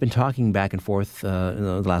 We've been talking back and forth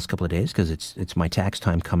the last couple of days because it's my tax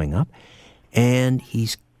time coming up, and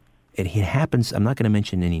it happens. I'm not going to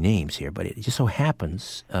mention any names here, but it just so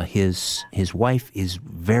happens his wife is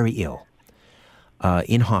very ill,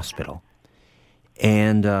 in hospital,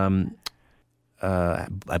 and. I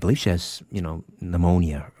believe she has,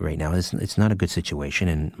 pneumonia right now. It's not a good situation,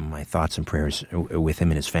 and my thoughts and prayers are with him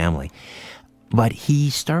and his family. But he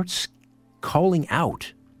starts calling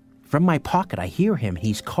out from my pocket. I hear him.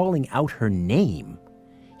 He's calling out her name.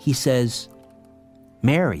 He says,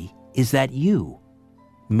 "Mary, is that you?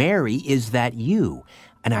 Mary, is that you?"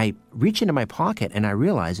 And I reach into my pocket, and I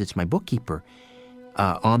realize it's my bookkeeper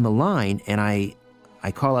on the line, and I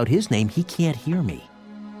call out his name. He can't hear me.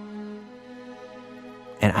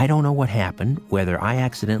 And I don't know what happened, whether I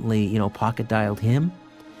accidentally, pocket dialed him,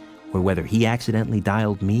 or whether he accidentally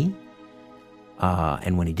dialed me,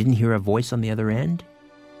 and when he didn't hear a voice on the other end.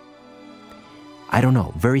 I don't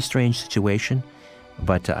know. Very strange situation,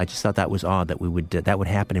 but I just thought that was odd that that would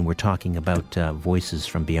happen, and we're talking about voices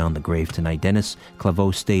from beyond the grave tonight. Dennis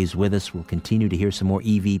Claveau stays with us. We'll continue to hear some more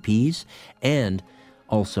EVPs, and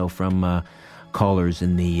also from callers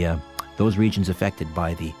in those regions affected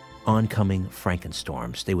by the oncoming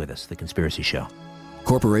Frankenstorm. Stay with us, The Conspiracy Show.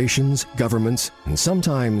 Corporations, governments, and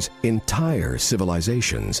sometimes entire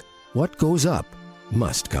civilizations. What goes up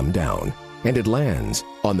must come down. And it lands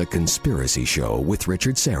on The Conspiracy Show with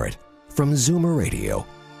Richard Serrett from Zoomer Radio,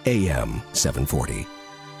 AM 740.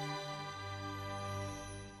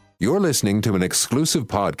 You're listening to an exclusive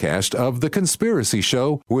podcast of The Conspiracy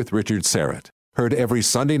Show with Richard Serrett. Heard every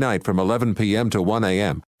Sunday night from 11 p.m. to 1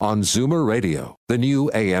 a.m. on Zoomer Radio, the new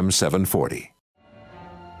AM 740.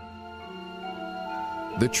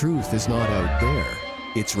 The truth is not out there.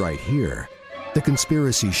 It's right here. The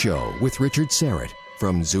Conspiracy Show with Richard Serrett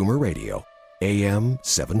from Zoomer Radio, AM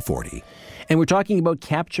 740. And we're talking about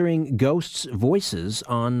capturing ghosts' voices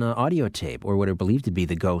on audio tape, or what are believed to be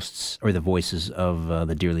the ghosts or the voices of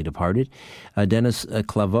the dearly departed. Dennis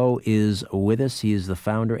Claveau is with us. He is the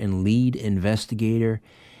founder and lead investigator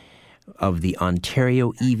of the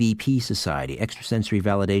Ontario EVP Society, Extrasensory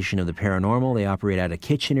Validation of the Paranormal. They operate out of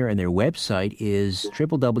Kitchener, and their website is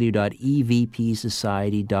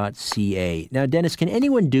www.evpsociety.ca. Now, Dennis, can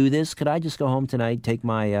anyone do this? Could I just go home tonight, take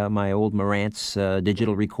my my old Marantz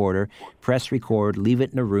digital recorder, press record, leave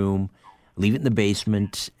it in a room, leave it in the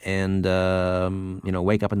basement, and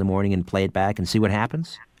wake up in the morning and play it back and see what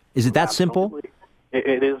happens? Is it that Absolutely. simple?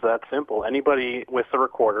 It is that simple. Anybody with a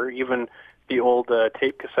recorder, even the old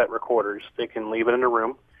tape cassette recorders, they can leave it in a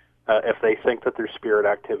room. If they think that there's spirit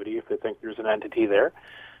activity, if they think there's an entity there,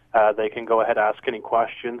 they can go ahead, ask any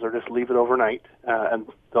questions, or just leave it overnight, and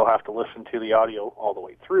they'll have to listen to the audio all the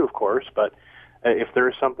way through, of course, but if there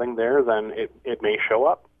is something there, then it may show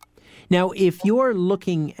up. Now, if you're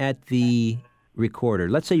looking at the recorder,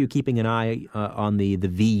 let's say you're keeping an eye on the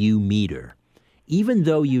VU meter, even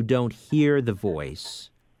though you don't hear the voice,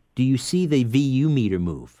 do you see the VU meter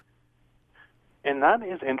move? And that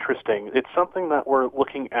is interesting. It's something that we're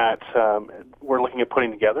looking at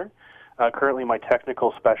putting together. Currently, my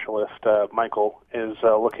technical specialist, Michael, is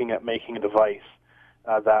looking at making a device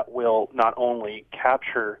that will not only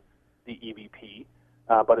capture the EVP,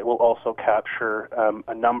 but it will also capture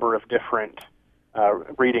a number of different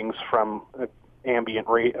readings from ambient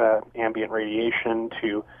radiation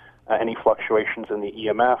to any fluctuations in the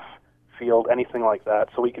EMF, field, anything like that,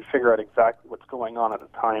 so we could figure out exactly what's going on at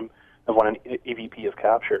the time of when an EVP is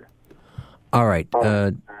captured. All right.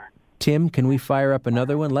 Tim, can we fire up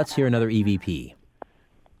another one? Let's hear another EVP.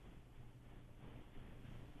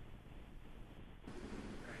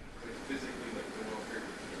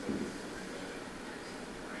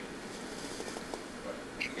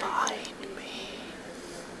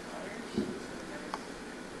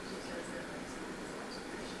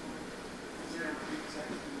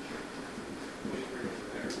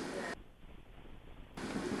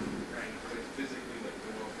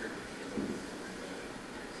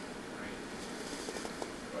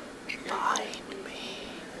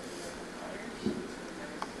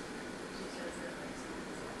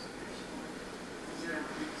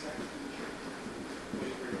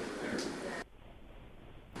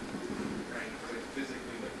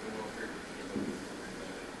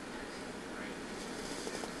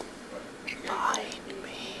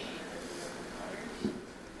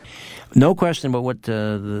 No question about what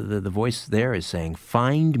the voice there is saying.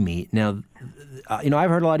 Find me. Now,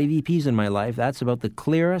 I've heard a lot of EVPs in my life. That's about the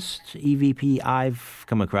clearest EVP I've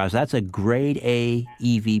come across. That's a grade A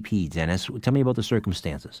EVP, Dennis. Tell me about the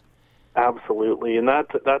circumstances. Absolutely, and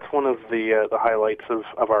that's one of the highlights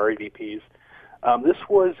of our EVPs. This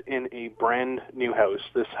was in a brand new house.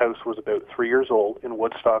 This house was about 3 years old in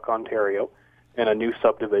Woodstock, Ontario, in a new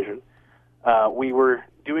subdivision. We were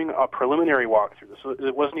doing a preliminary walkthrough, so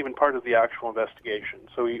it wasn't even part of the actual investigation.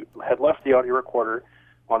 So we had left the audio recorder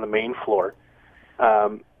on the main floor.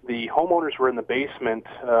 The homeowners were in the basement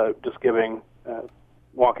just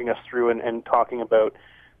walking us through and talking about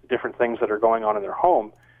different things that are going on in their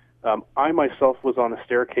home. I myself was on the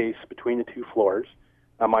staircase between the two floors.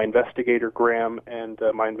 My investigator, Graham, and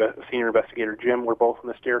my senior investigator, Jim, were both on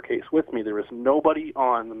the staircase with me. There was nobody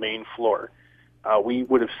on the main floor. We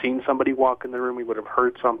would have seen somebody walk in the room. We would have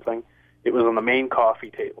heard something. It was on the main coffee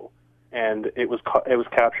table, and it was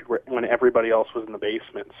captured when everybody else was in the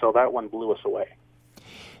basement. So that one blew us away.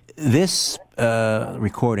 This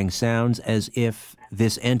recording sounds as if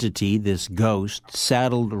this entity, this ghost,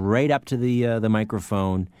 saddled right up to the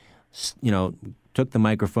microphone, took the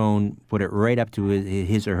microphone, put it right up to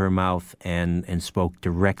his or her mouth, and spoke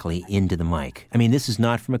directly into the mic. I mean, this is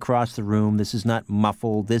not from across the room. This is not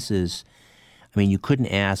muffled. This is... you couldn't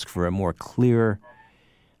ask for a more clear...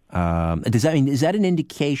 is that an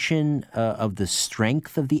indication of the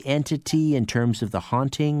strength of the entity in terms of the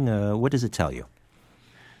haunting? What does it tell you?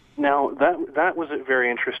 Now, that was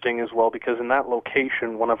very interesting as well, because in that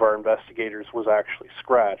location, one of our investigators was actually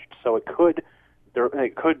scratched. So it could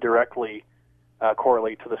directly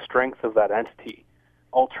correlate to the strength of that entity.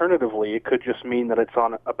 Alternatively, it could just mean that it's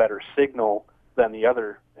on a better signal than the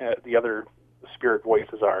other spirit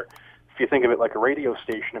voices are. If you think of it like a radio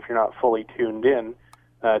station, if you're not fully tuned in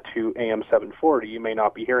to AM 740, you may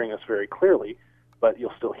not be hearing us very clearly, but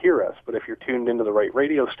you'll still hear us. But if you're tuned into the right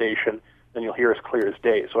radio station, then you'll hear us clear as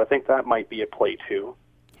day. So I think that might be at play too.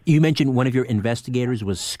 You mentioned one of your investigators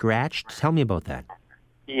was scratched. Tell me about that.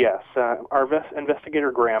 Yes. Our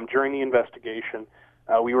investigator, Graham, during the investigation,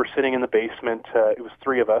 we were sitting in the basement. It was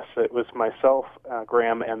three of us. It was myself,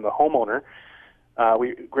 Graham, and the homeowner.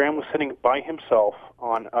 Graham was sitting by himself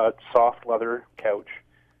on a soft leather couch.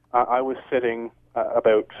 I was sitting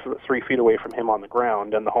about 3 feet away from him on the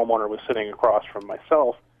ground, and the homeowner was sitting across from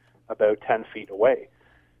myself about 10 feet away.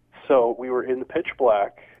 So we were in the pitch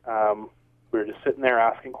black. We were just sitting there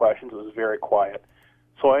asking questions. It was very quiet.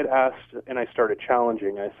 So I'd asked, and I started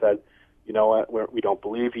challenging. I said, you know what, we don't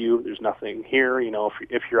believe you. There's nothing here.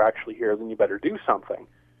 If you're actually here, then you better do something.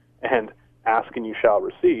 And ask and you shall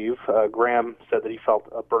receive. Graham said that he felt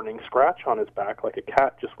a burning scratch on his back, like a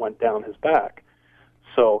cat just went down his back.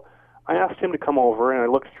 So I asked him to come over, and I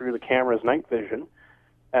looked through the camera's night vision.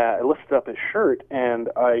 I lifted up his shirt, and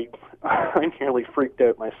I nearly freaked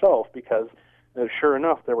out myself because, sure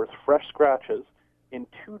enough, there were fresh scratches in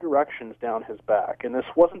 2 directions down his back. And this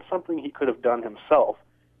wasn't something he could have done himself,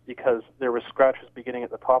 because there were scratches beginning at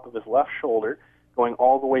the top of his left shoulder, going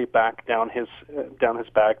all the way back down his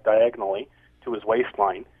back diagonally to his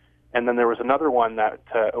waistline. And then there was another one that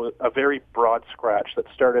a very broad scratch that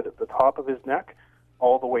started at the top of his neck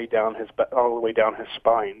all the way down his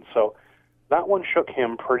spine. So that one shook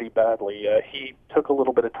him pretty badly. He took a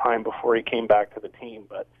little bit of time before he came back to the team,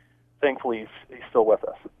 but thankfully he's still with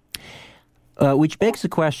us. Which begs the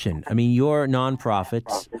question. I mean, your nonprofit.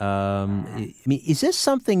 Is this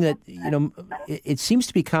something that It seems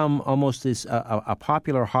to become almost this a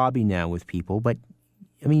popular hobby now with people. But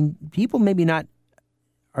I mean, people maybe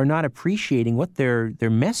are not appreciating what they're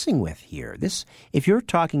messing with here. If you're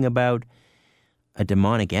talking about a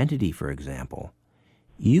demonic entity, for example,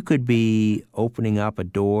 you could be opening up a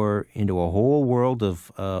door into a whole world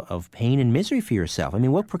of pain and misery for yourself. I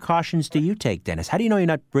mean, what precautions do you take, Dennis? How do you know you're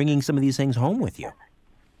not bringing some of these things home with you?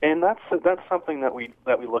 And that's something that we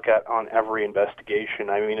look at on every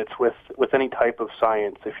investigation. I mean, it's with any type of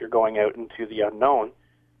science. If you're going out into the unknown,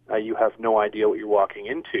 you have no idea what you're walking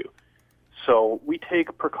into. So we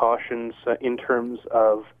take precautions in terms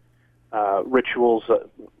of rituals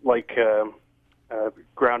like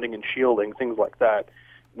grounding and shielding, things like that.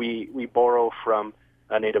 We borrow from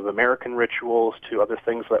Native American rituals to other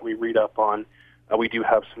things that we read up on. We do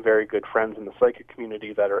have some very good friends in the psychic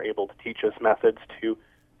community that are able to teach us methods to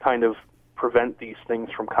kind of prevent these things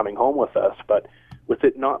from coming home with us. But with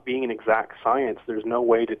it not being an exact science, there's no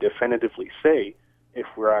way to definitively say if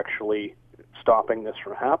we're actually stopping this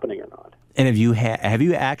from happening or not. And have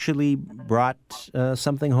you actually brought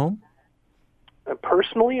something home?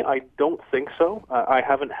 Personally, I don't think so. I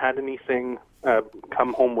haven't had anything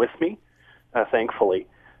come home with me, thankfully.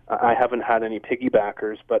 I haven't had any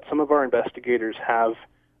piggybackers, but some of our investigators have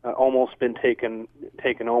almost been taken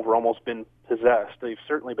over, almost been possessed. They've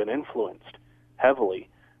certainly been influenced heavily.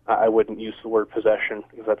 I wouldn't use the word possession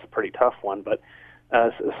because that's a pretty tough one, but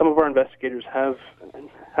some of our investigators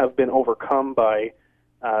have been overcome by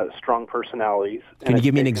strong personalities. Can you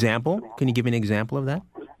give me an example? Can you give me an example of that?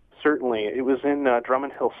 Certainly. It was in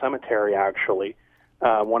Drummond Hill Cemetery, actually.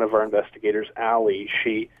 One of our investigators, Allie,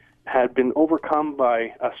 she had been overcome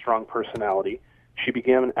by a strong personality. She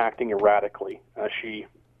began acting erratically. She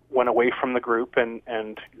went away from the group,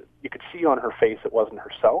 and you could see on her face it wasn't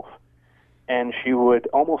herself. And she would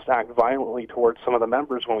almost act violently towards some of the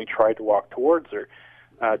members when we tried to walk towards her,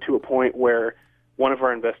 to a point where one of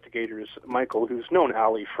our investigators, Michael, who's known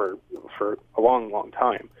Allie for a long, long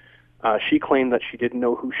time, she claimed that she didn't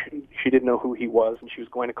know who he was, and she was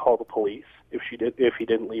going to call the police if he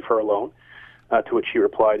didn't leave her alone. To which he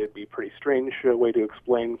replied, "It'd be a pretty strange way to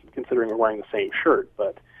explain, considering we're wearing the same shirt."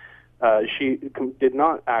 But she did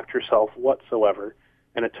not act herself whatsoever,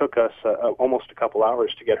 and it took us almost a couple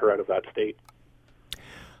hours to get her out of that state.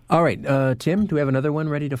 All right, Tim, do we have another one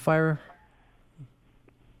ready to fire?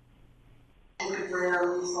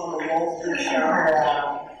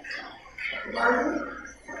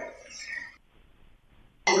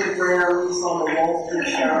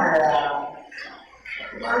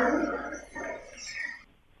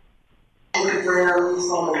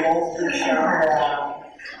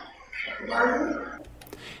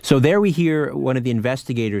 So there we hear one of the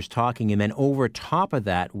investigators talking, and then over top of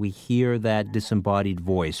that, we hear that disembodied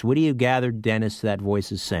voice. What do you gather, Dennis, that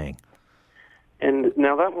voice is saying? And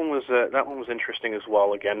now that one was interesting as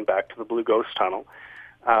well. Again, back to the Blue Ghost Tunnel.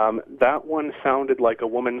 That one sounded like a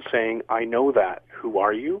woman saying, "I know that. Who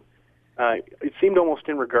are you?" It seemed almost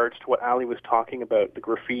in regards to what Ali was talking about, the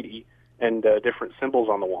graffiti and different symbols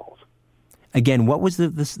on the walls. Again, what was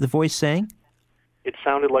the voice saying? It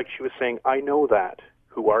sounded like she was saying, "I know that.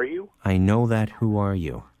 Who are you?" I know that. Who are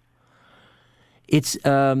you? It's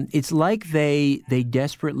like they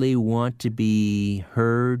desperately want to be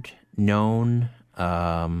heard, known.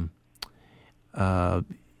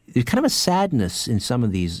 There's kind of a sadness in some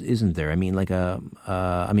of these, isn't there? I mean,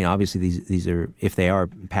 obviously these are, if they are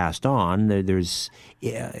passed on,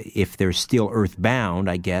 if they're still earthbound,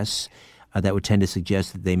 I guess, that would tend to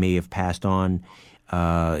suggest that they may have passed on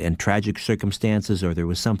in tragic circumstances, or there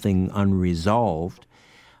was something unresolved.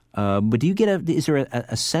 But do you get is there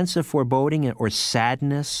a sense of foreboding or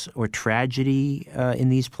sadness or tragedy in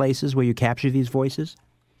these places where you capture these voices?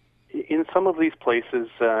 In some of these places,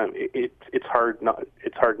 it's hard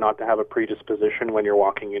not to have a predisposition when you're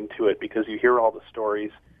walking into it, because you hear all the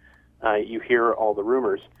stories, you hear all the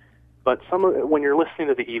rumors. But when you're listening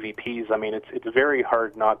to the EVPs, I mean, it's very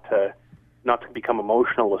hard not to become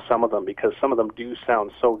emotional with some of them, because some of them do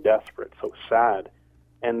sound so desperate, so sad,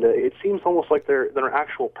 and it seems almost like they're an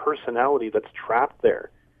actual personality that's trapped there.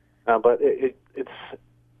 But it's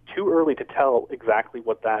too early to tell exactly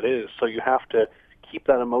what that is, so you have to keep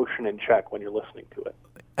that emotion in check when you're listening to it.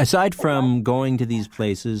 Aside from going to these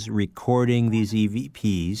places, recording these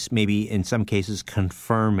EVPs, maybe in some cases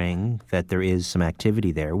confirming that there is some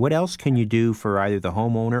activity there, what else can you do for either the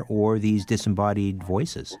homeowner or these disembodied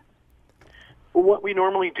voices? Well, what we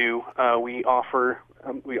normally do, we offer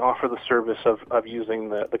the service of using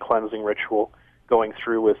the cleansing ritual, going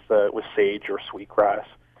through with sage or sweetgrass.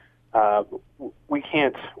 We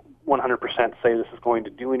can't 100% say this is going to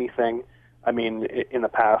do anything. I mean, in the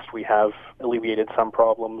past, we have alleviated some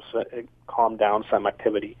problems, calmed down some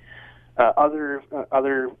activity. Other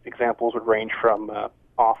examples would range from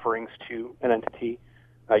offerings to an entity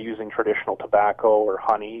using traditional tobacco or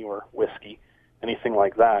honey or whiskey, anything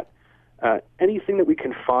like that. anything that we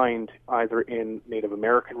can find either in Native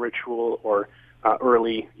American ritual or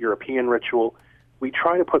early European ritual, we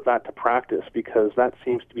try to put that to practice because that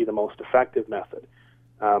seems to be the most effective method.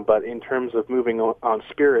 But in terms of moving on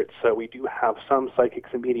spirits, we do have some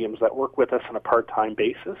psychics and mediums that work with us on a part-time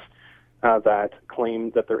basis that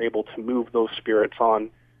claim that they're able to move those spirits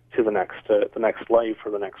on to the next life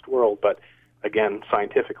or the next world. But again,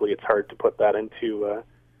 scientifically, it's hard to put that into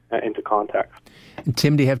context.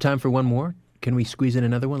 Tim, do you have time for one more? Can we squeeze in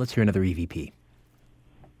another one? Let's hear another EVP.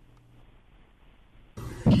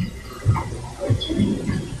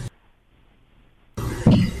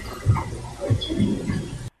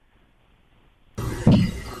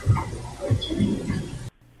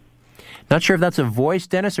 Not sure if that's a voice,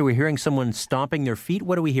 Dennis, or we're hearing someone stomping their feet.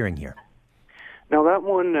 What are we hearing here? Now, that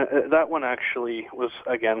one actually was,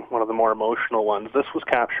 again, one of the more emotional ones. This was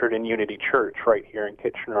captured in Unity Church right here in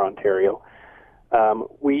Kitchener, Ontario.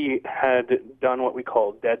 We had done what we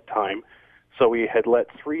call dead time. So we had let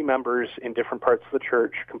 3 members in different parts of the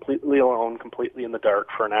church completely alone, completely in the dark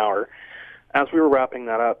for an hour. As we were wrapping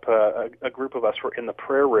that up, a group of us were in the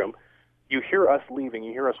prayer room. You hear us leaving.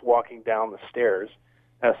 You hear us walking down the stairs.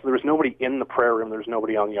 So there was nobody in the prayer room. There was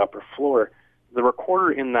nobody on the upper floor. The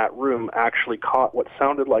recorder in that room actually caught what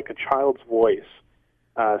sounded like a child's voice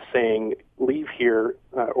saying, "Leave here,"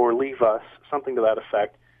 or "Leave us," something to that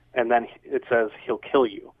effect. And then it says, "He'll kill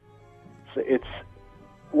you." So it's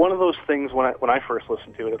one of those things. When I first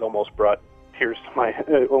listened to it, it almost brought tears to my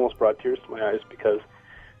eyes, because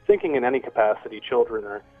thinking in any capacity children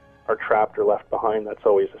are trapped or left behind, that's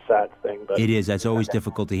always a sad thing. But it is. That's always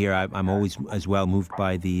difficult to hear. I'm always as well moved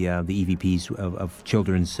by the EVPs of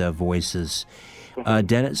children's voices.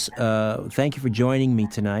 Dennis, thank you for joining me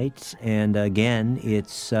tonight. And again,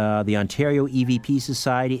 it's the Ontario EVP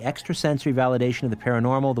Society, Extrasensory Validation of the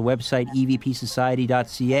Paranormal, the website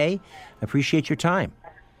evpsociety.ca. I appreciate your time.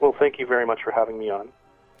 Well, thank you very much for having me on.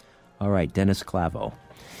 All right, Dennis Clavo.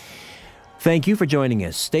 Thank you for joining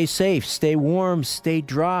us. Stay safe, stay warm, stay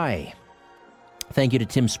dry. Thank you to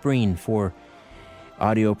Tim Spreen for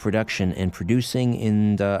audio production and producing,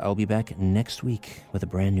 and I'll be back next week with a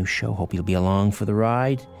brand new show. Hope you'll be along for the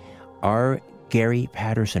ride. Our Gary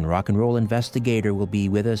Patterson, rock and roll investigator, will be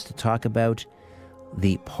with us to talk about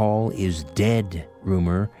the Paul is dead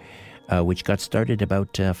rumor, which got started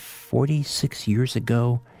about 46 years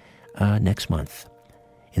ago next month.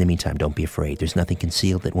 In the meantime, don't be afraid. There's nothing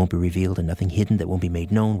concealed that won't be revealed, and nothing hidden that won't be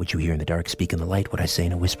made known. What you hear in the dark, speak in the light. What I say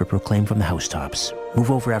in a whisper, proclaim from the housetops. Move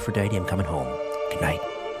over, Aphrodite. I'm coming home. Good night.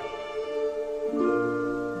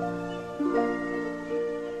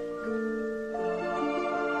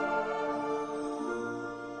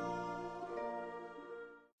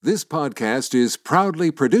 This podcast is proudly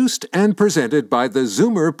produced and presented by the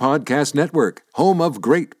Zoomer Podcast Network, home of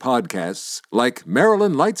great podcasts like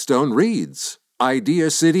Marilyn Lightstone Reads, Idea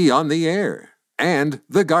City on the Air, and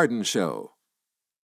The Garden Show.